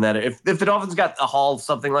 in that, if the Dolphins got a haul,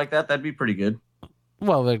 something like that, that'd be pretty good.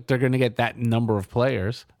 Well, they're going to get that number of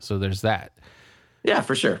players. So there's that. Yeah,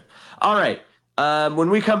 for sure. All right. When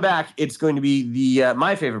we come back, it's going to be the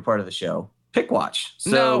my favorite part of the show, Pick Watch. So,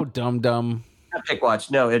 no, dum-dum. Not Pick Watch.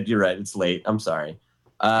 No, you're right. It's late. I'm sorry.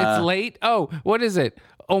 It's late? Oh, what is it?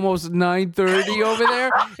 Almost 9:30 over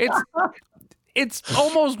there? It's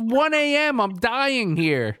almost 1 a.m. I'm dying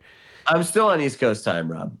here. I'm still on East Coast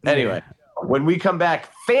time, Rob. Anyway, when we come back,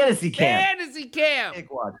 Fantasy Camp. Fantasy Camp.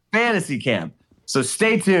 Pick Watch. Fantasy Camp. So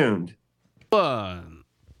stay tuned. Fun.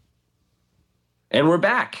 And we're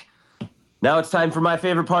back. Now it's time for my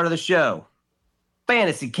favorite part of the show,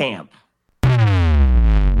 Fantasy Camp.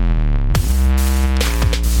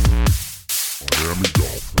 Miami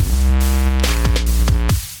Dolphins.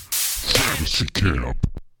 Fantasy Camp.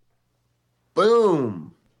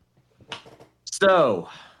 Boom. So,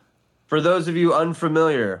 for those of you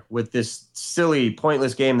unfamiliar with this silly,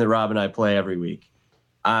 pointless game that Rob and I play every week,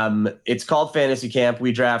 it's called Fantasy Camp.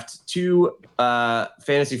 We draft two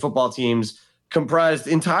fantasy football teams comprised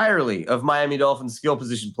entirely of Miami Dolphins skill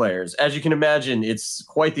position players. As you can imagine, it's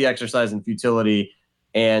quite the exercise in futility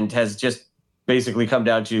and has just basically come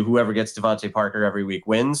down to whoever gets Devontae Parker every week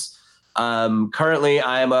wins. Currently,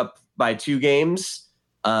 I am up by 2 games,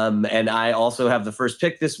 and I also have the first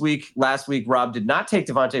pick this week. Last week, Rob did not take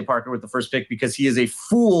Devontae Parker with the first pick because he is a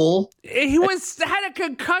fool. He had a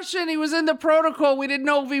concussion. He was in the protocol. We didn't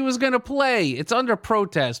know if he was going to play. It's under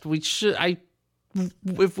protest.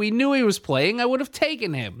 If we knew he was playing, I would have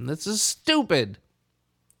taken him. This is stupid.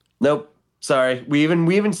 Nope. Sorry. We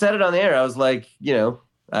even said it on the air. I was like, if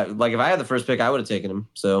I had the first pick, I would have taken him.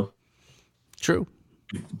 So true.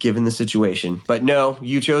 Given the situation. But no,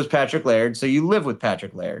 you chose Patrick Laird, so you live with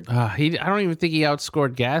Patrick Laird. I don't even think he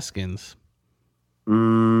outscored Gaskins. I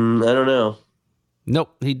don't know.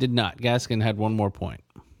 Nope, he did not. Gaskin had 1 more point.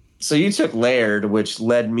 So you took Laird, which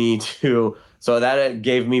led me to... So that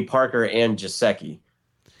gave me Parker and Gesicki.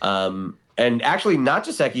 And actually, not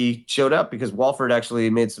Gesicki showed up because Walford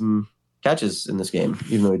actually made some catches in this game,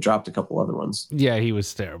 even though he dropped a couple other ones. Yeah, he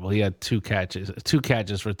was terrible. He had 2 catches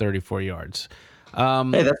for 34 yards.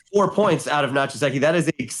 Hey, that's 4 points out of Not Gesicki. That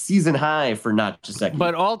is a season high for Not Gesicki.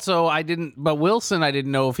 But also, Wilson, I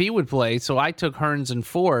didn't know if he would play, so I took Hearns and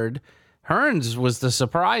Ford. Hearns was the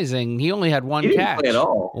surprising. He only had 1 catch. Play at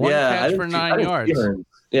all. One catch for 9 yards.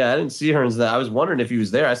 Yeah, I didn't see Hearns. I was wondering if he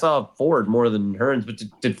was there. I saw Ford more than Hearns, but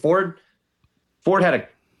did Ford had a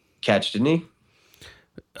catch, didn't he?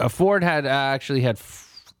 Ford had actually had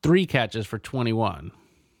 3 catches for 21.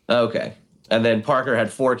 Okay. And then Parker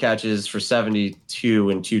had 4 catches for 72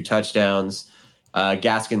 and 2 touchdowns.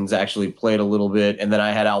 Gaskins actually played a little bit. And then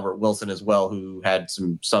I had Albert Wilson as well, who had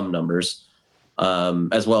some numbers,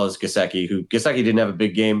 as well as Gesicki, Gesicki didn't have a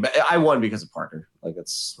big game. But I won because of Parker. Like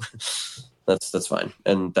that's fine.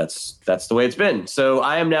 And that's the way it's been. So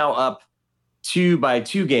I am now up 2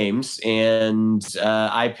 games, and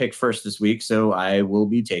I pick first this week. So I will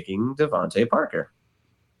be taking Devontae Parker.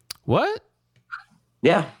 What?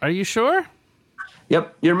 Yeah. Are you sure?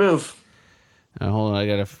 Yep. Your move. Hold on, I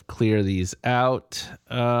gotta clear these out. It's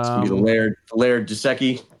gonna be the Laird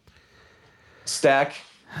Gesicki stack.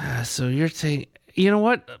 So you're taking. You know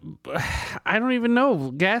what? I don't even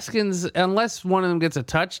know. Gaskins, unless one of them gets a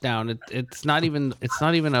touchdown, it's not even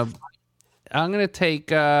a. I'm gonna take.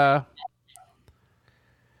 God,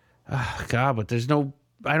 but there's no.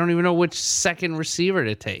 I don't even know which second receiver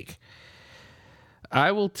to take.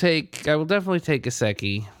 I will definitely take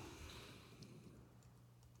Gesicki.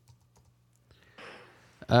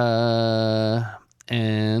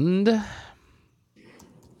 And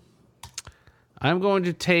I'm going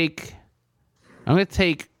to take. Oh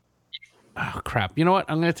crap! You know what?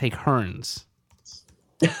 I'm going to take Hearns.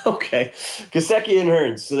 Okay, Gesicki and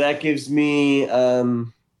Hearns. So that gives me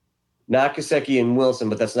not Gesicki and Wilson,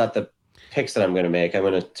 but that's not the picks that I'm going to make. I'm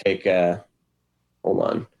going to take.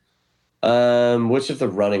 Hold on. Which of the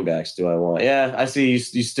running backs do I want? Yeah, I see.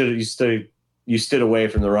 You stood away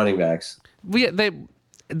from the running backs.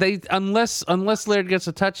 They unless Laird gets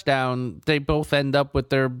a touchdown, they both end up with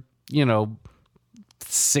their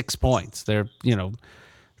 6 points. They're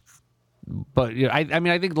but I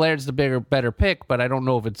mean I think Laird's the better pick, but I don't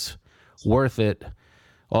know if it's worth it.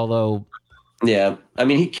 Although, yeah, I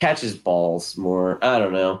mean he catches balls more. I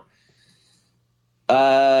don't know.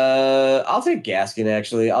 I'll take Gaskin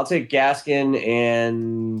actually. I'll take Gaskin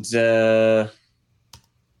and.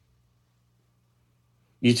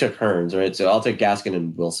 You took Hearns, right? So I'll take Gaskin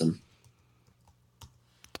and Wilson.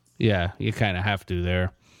 Yeah, you kind of have to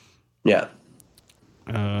there. Yeah.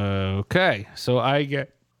 Okay, so I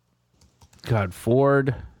get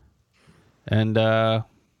Ford, and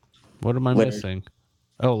what am I missing?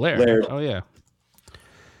 Oh, Laird. Oh, yeah.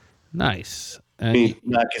 Nice. And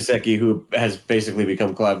not Gesicki, who has basically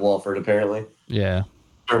become Clive Walford, apparently. Yeah.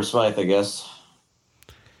 Or Smythe, I guess.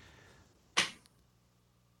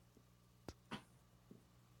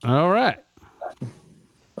 All right.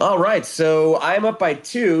 So I'm up by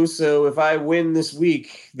 2. So if I win this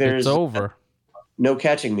week, there's it's over. No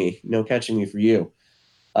catching me for you.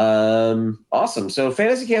 Awesome. So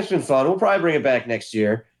fantasy camp's been fun. We'll probably bring it back next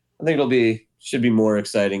year. I think should be more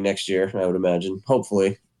exciting next year. I would imagine.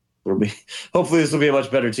 Hopefully this will be a much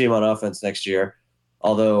better team on offense next year.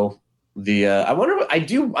 Although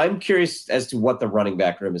I'm curious as to what the running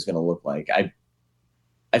back room is going to look like.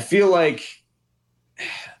 I feel like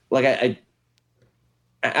I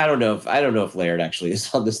don't know if Laird actually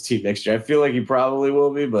is on this team next year. I feel like he probably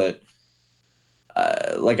will be, but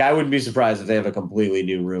I wouldn't be surprised if they have a completely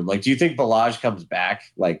new room. Like, do you think Balaj comes back?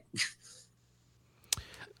 Like,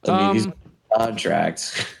 he's on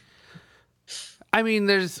contract. I mean,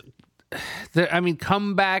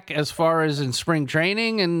 come back as far as in spring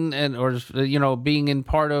training or being in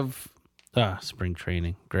part of spring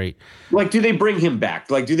training. Great. Like, do they bring him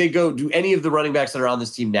back? Like, do any of the running backs that are on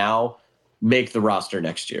this team now make the roster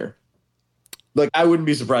next year? Like, I wouldn't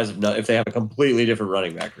be surprised if they have a completely different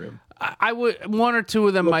running back room. I would. One or two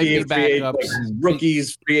of them might be backups.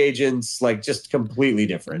 Rookies, free agents, like just completely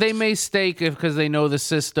different. They may stake because they know the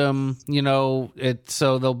system,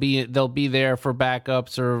 so they'll be there for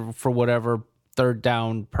backups or for whatever third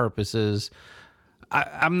down purposes.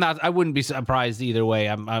 I wouldn't be surprised either way.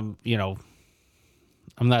 I'm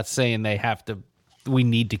not saying we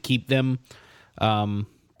need to keep them.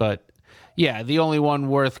 But yeah, the only one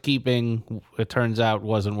worth keeping, it turns out,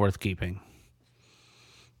 wasn't worth keeping.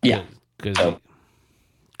 Yeah.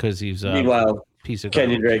 Because he's meanwhile, piece of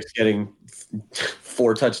Kenyon Drake's getting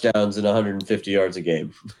 4 touchdowns and 150 yards a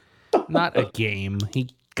game. Not a game. He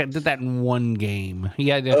did that in one game. He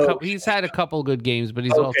had he's had a couple good games, but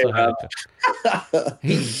he's also had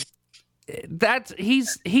he's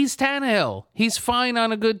Tannehill. He's fine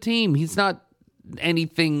on a good team. He's not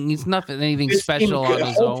anything. He's anything this special on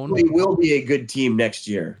his own. He will be a good team next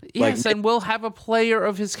year. Yes, and we'll have a player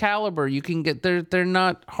of his caliber. You can get they're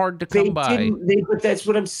not hard to come by. But that's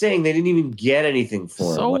what I'm saying. They didn't even get anything for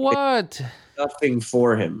him. So what? nothing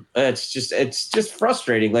for him. It's just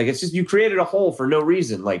frustrating. Like, it's just, you created a hole for no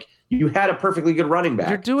reason. Like, you had a perfectly good running back.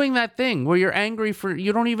 You're doing that thing where you're angry for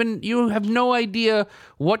you have no idea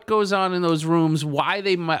what goes on in those rooms, why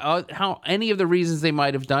they might, how any of the reasons they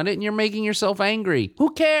might have done it, and you're making yourself angry.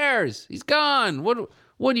 Who cares? He's gone.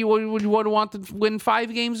 What do you want to win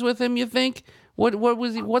 5 games with him? You think? What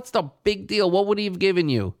was he? What's the big deal? What would he have given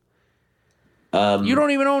you? You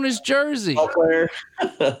don't even own his jersey. Player.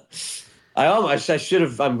 I should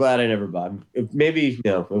have. I'm glad I never bought him. Maybe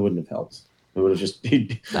it wouldn't have helped. It would have just.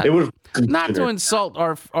 It would have. Not to insult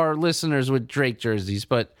our listeners with Drake jerseys,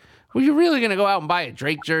 but were you really going to go out and buy a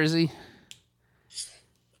Drake jersey?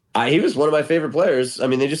 He was one of my favorite players. I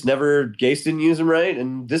mean, they just never. Gase didn't use him right,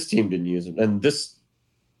 and this team didn't use him, and this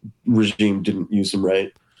regime didn't use him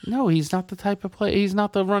right. No, he's not the type of player. He's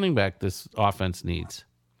not the running back this offense needs.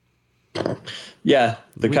 Yeah,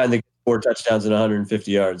 kind that gets 4 touchdowns and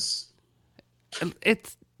 150 yards.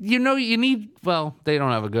 It's you need. Well, they don't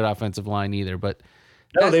have a good offensive line either, but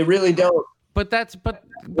no, they really don't. But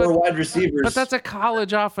more wide receivers. But that's a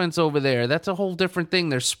college offense over there. That's a whole different these.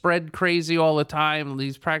 They're spread crazy all the time.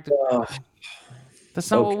 These practice. That's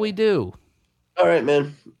not what we do. All right,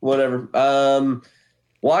 man. Whatever.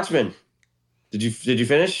 Watchmen. Did you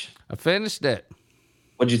finish? I finished it.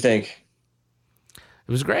 What'd you think?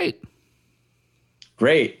 It was great.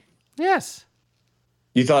 Great. Yes.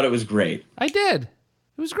 You thought it was great. I did.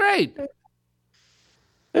 It was great.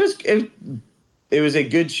 It was a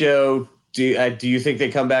good show. Do you think they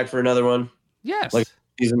come back for another one? Yes. Like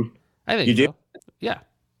season? I think you so. do. Yeah.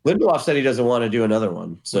 Lindelof said he doesn't want to do another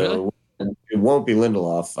one, so really? It won't be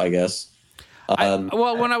Lindelof, I guess.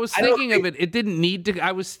 When I was thinking of it, it didn't need to.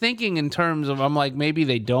 I was thinking in terms of, I'm like, maybe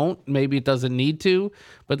they don't, maybe it doesn't need to,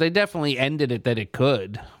 but they definitely ended it that it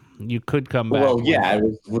could. You could come back. Well, yeah, it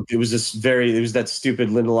was that stupid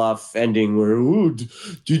Lindelof ending where,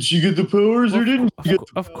 did she get the powers or didn't she get the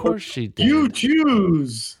powers? Of course she did. You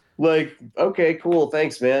choose. Like, okay, cool,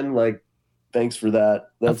 thanks, man. Like, thanks for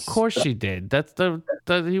that. Of course she did. That's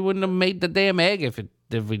he wouldn't have made the damn egg if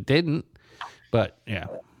we didn't. But yeah.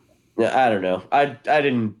 Yeah, I don't know. I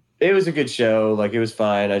didn't. It was a good show. Like, it was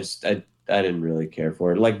fine. I didn't really care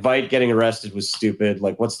for it. Like, Vite getting arrested was stupid.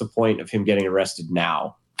 Like, what's the point of him getting arrested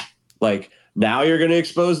now? Like, now you're going to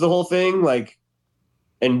expose the whole thing? Like,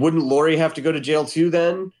 and wouldn't Lori have to go to jail too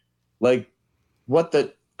then? Like, what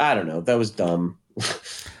the? I don't know. That was dumb.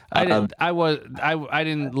 I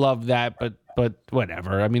didn't love that, but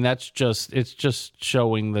whatever. I mean, it's just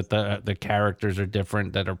showing that the characters are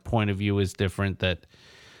different, that our point of view is different, that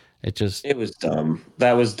it was dumb.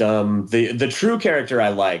 That was dumb. The true character I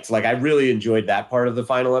liked. Like, I really enjoyed that part of the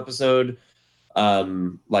final episode.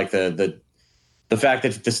 Like the fact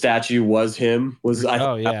that the statue was him was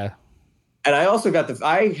yeah. And I also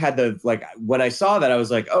when I saw that, I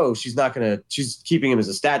was like, oh, she's keeping him as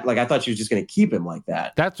a stat. Like, I thought she was just going to keep him like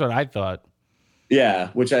that. That's what I thought. Yeah,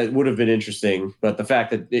 which would have been interesting. But the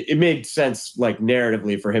fact that it made sense, like,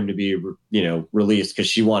 narratively for him to be, released, because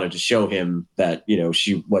she wanted to show him that,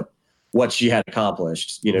 what she had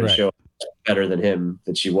accomplished, to show better than him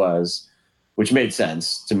that she was, which made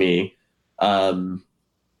sense to me.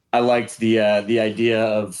 I liked the idea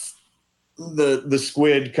of the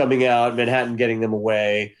squid coming out, Manhattan getting them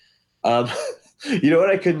away. You know what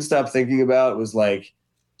I couldn't stop thinking about was, like,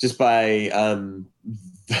 just by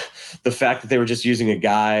the fact that they were just using a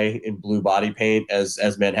guy in blue body paint as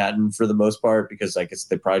Manhattan for the most part, because I guess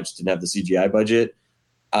they probably just didn't have the CGI budget,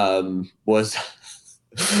 was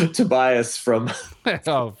Tobias from oh,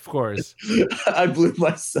 of course. I blew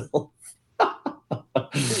myself.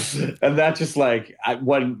 And that just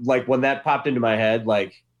when that popped into my head,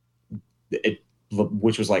 like, it,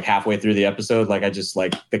 which was like halfway through the episode, like, I just,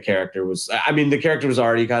 like, the character was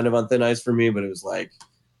already kind of on thin ice for me, but it was like,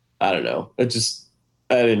 I don't know. I just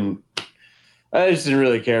didn't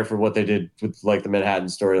really care for what they did with, like, the Manhattan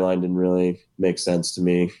storyline. Didn't really make sense to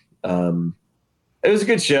me. It was a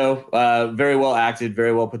good show. Very well acted,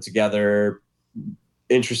 very well put together,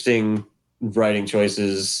 interesting writing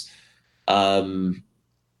choices. The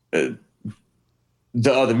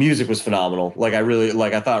music was phenomenal. Like, I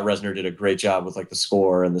thought Reznor did a great job with, like, the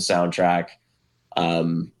score and the soundtrack.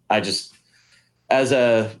 I just, as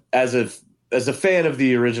a fan of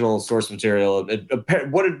the original source material,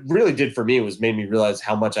 what it really did for me was made me realize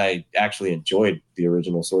how much I actually enjoyed the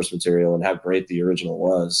original source material and how great the original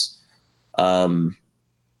was.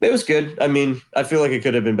 It was good. I mean, I feel like it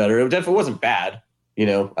could have been better. It definitely wasn't bad. I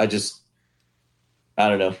don't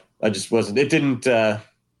know. I just wasn't. It didn't.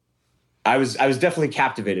 I was definitely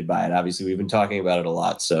captivated by it. Obviously, we've been talking about it a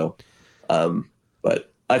lot. So,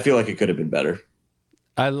 but I feel like it could have been better.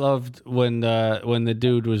 I loved when the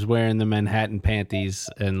dude was wearing the Manhattan panties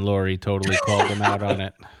and Lori totally called him out on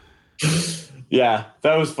it. Yeah,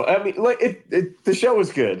 that was fun. I mean, like the show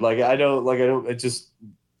was good. Like I don't it just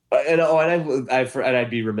and I'd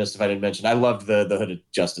be remiss if I didn't mention I loved the Hooded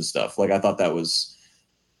Justice stuff. Like I thought that was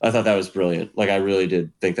brilliant. Like I really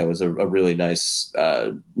did think that was a really nice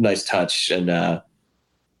touch and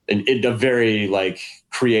in a very like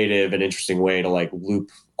creative and interesting way to like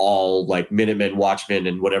loop all like Minutemen, Watchmen,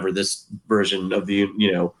 and whatever this version of the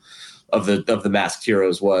of the Masked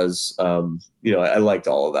Heroes was. I liked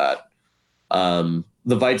all of that.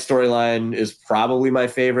 The Vite storyline is probably my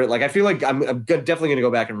favorite. Like I feel like I'm definitely going to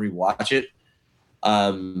go back and rewatch it.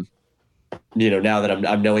 Now that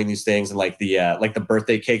I'm knowing these things and like the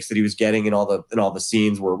birthday cakes that he was getting and all the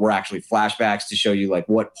scenes were actually flashbacks to show you like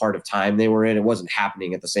what part of time they were in. It wasn't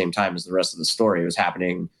happening at the same time as the rest of the story. It was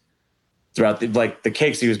happening throughout the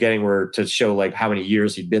cakes he was getting were to show like how many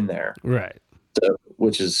years he'd been there. Right. So,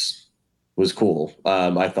 which was cool.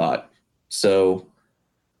 I thought so.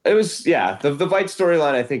 It was, yeah, the Vite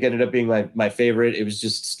storyline I think ended up being my favorite. It was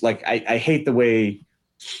just like I hate the way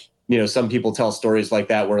some people tell stories like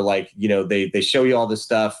that where like they show you all this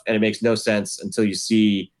stuff and it makes no sense until you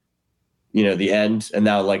see the end, and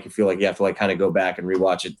now like you feel like you have to like kind of go back and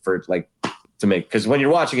rewatch it for like to make, because when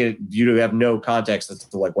you're watching it you have no context as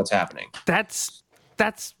to like what's happening. That's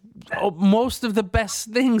most of the best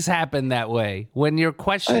things happen that way when you're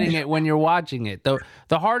questioning it, when you're watching it. The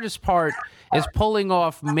hardest part is pulling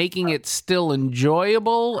off making it still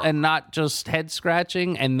enjoyable and not just head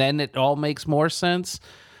scratching, and then it all makes more sense.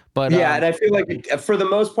 But yeah, and I feel like for the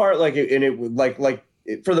most part,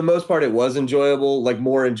 for the most part, it was enjoyable, like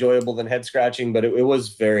more enjoyable than head scratching. But it was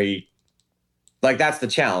very, like, that's the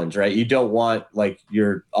challenge, right? You don't want like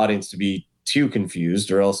your audience to be too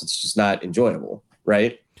confused, or else it's just not enjoyable,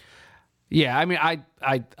 right? Yeah, I mean, I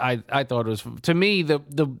thought it was, to me,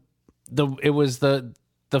 it was the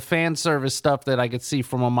fan service stuff that I could see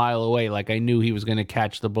from a mile away. Like I knew he was going to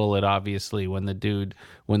catch the bullet, obviously, when the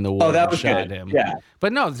warden shot him. Yeah.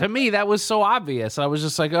 But no, to me, that was so obvious. I was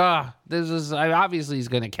just like, obviously he's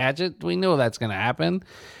going to catch it. We know that's going to happen.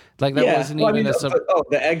 Like that wasn't even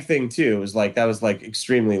the egg thing too was like, that was like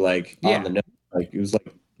extremely like on the nose. Like it was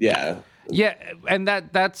like, yeah. Yeah. And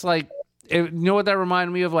that's like, you know what that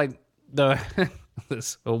reminded me of? Like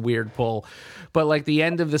this a weird pull, but like the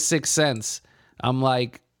end of The Sixth Sense. I'm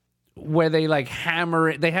like, where they like hammer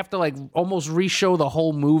it, they have to like almost re-show the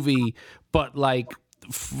whole movie, but like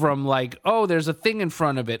from like, oh, there's a thing in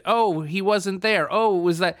front of it. Oh, he wasn't there. Oh,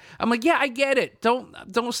 was that? I'm like, yeah, I get it. Don't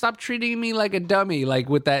stop treating me like a dummy. Like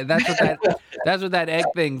with that, that's what that egg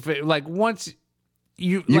thing. Like once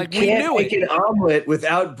you like, we can't knew make an omelet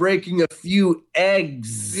without breaking a few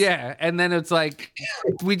eggs. Yeah, and then it's like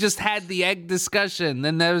we just had the egg discussion.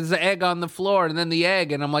 Then there was the egg on the floor, and then the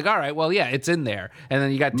egg, and I'm like, all right, well, yeah, it's in there. And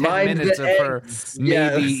then you got 10 minutes of her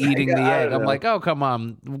maybe eating the egg. I'm like, oh, come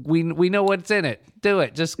on, we know what's in it. Do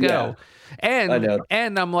it, just go. Yeah.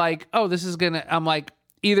 And I'm like, oh, this is gonna. I'm like,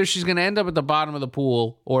 either she's gonna end up at the bottom of the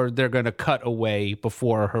pool, or they're gonna cut away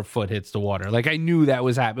before her foot hits the water. Like I knew that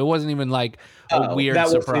was happening. It wasn't even like a weird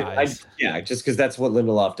surprise. Just because that's what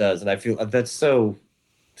Lindelof does, and I feel that's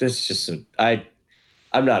just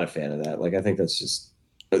I'm not a fan of that. Like I think that's just,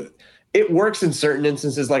 it works in certain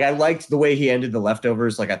instances. Like I liked the way he ended The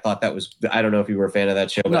Leftovers. Like I thought that was, I don't know if you were a fan of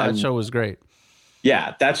that show. No, that show was great.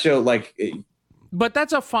 Yeah, that show like. But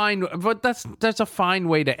that's a fine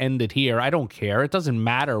way to end it here. I don't care. It doesn't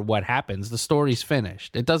matter what happens. The story's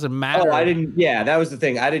finished. It doesn't matter. Oh, I didn't. Yeah, that was the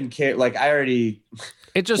thing. I didn't care. Like I already.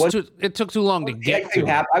 It took too long to get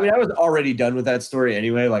to. I mean, I was already done with that story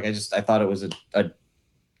anyway. Like I thought it was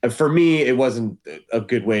for me, it wasn't a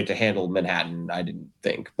good way to handle Manhattan. I didn't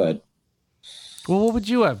think, but. Well, what would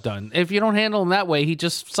you have done if you don't handle him that way? He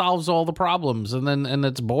just solves all the problems, and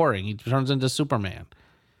it's boring. He turns into Superman.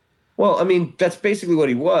 Well, I mean, that's basically what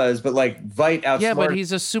he was, but like Vite outsmarted. Yeah, but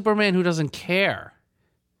he's a Superman who doesn't care.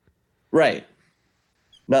 Right.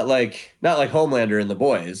 Not like Homelander in The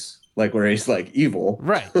Boys, like where he's like evil.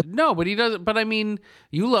 Right. No, but he doesn't. But I mean,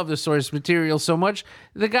 you love the source material so much.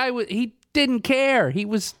 The guy, he didn't care. He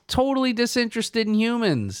was totally disinterested in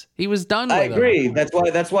humans. He was done with them. I agree.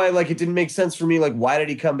 That's why like it didn't make sense for me. Like, why did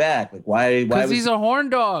he come back? Like, why? Because he's a horn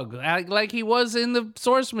dog, like he was in the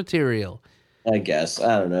source material. I guess.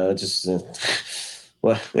 I don't know. It just,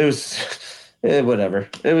 well, it was, whatever.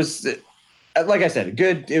 It was, like I said,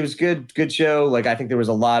 good. It was good show. Like, I think there was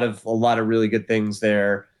a lot of really good things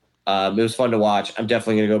there. It was fun to watch. I'm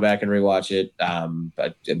definitely going to go back and rewatch it.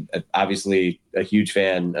 But obviously a huge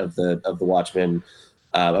fan of the Watchmen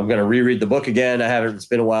I'm going to reread the book again. It's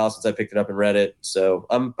been a while since I picked it up and read it. So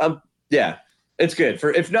yeah, it's good.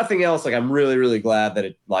 For if nothing else, like I'm really, really glad that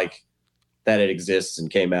it exists and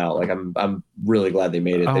came out. Like I'm really glad they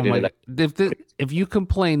made it. Oh They if you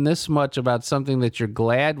complain this much about something that you're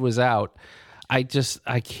glad was out, I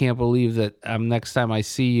can't believe that next time I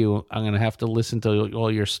see you, I'm going to have to listen to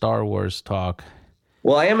all your Star Wars talk.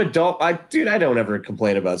 Well, I am adult. I don't ever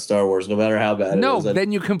complain about Star Wars, no matter how bad it is. No,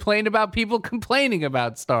 then you complain about people complaining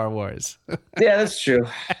about Star Wars. Yeah, that's true.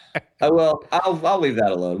 I'll leave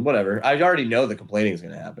that alone. Whatever. I already know the complaining is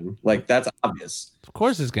going to happen. Like, that's obvious. Of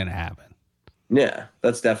course it's going to happen. Yeah,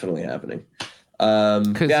 that's definitely happening.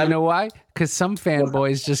 Because you know why? Because some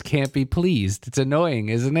fanboys just can't be pleased. It's annoying,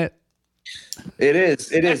 isn't it? It is.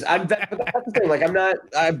 But that's the thing. Like,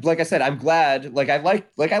 like I said, I'm glad. Like I liked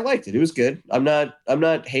it. It was good. I'm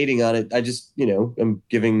not hating on it. I just, I'm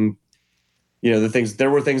giving, the things. There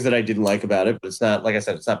were things that I didn't like about it, but it's not, like I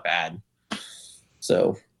said, it's not bad.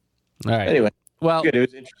 So, all right. Anyway, well, good. It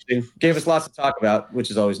was interesting. Gave us lots to talk about,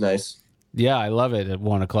 which is always nice. Yeah, I love it at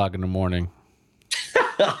 1:00 in the morning.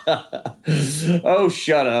 Oh,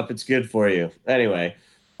 shut up. It's good for you. Anyway.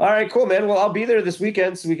 All right, cool, man. Well, I'll be there this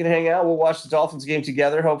weekend so we can hang out. We'll watch the Dolphins game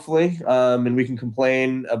together, hopefully, and we can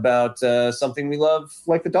complain about something we love,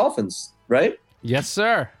 like the Dolphins, right? Yes,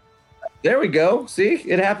 sir. There we go. See,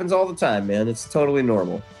 it happens all the time, man. It's totally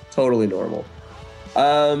normal. Totally normal.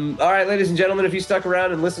 All right, ladies and gentlemen, if you stuck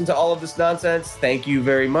around and listened to all of this nonsense, thank you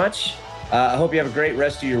very much. I hope you have a great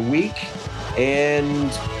rest of your week. And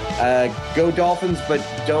go Dolphins, but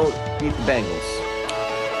don't beat the Bengals.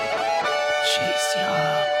 Chase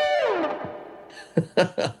Young.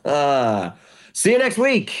 See you next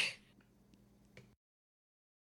week.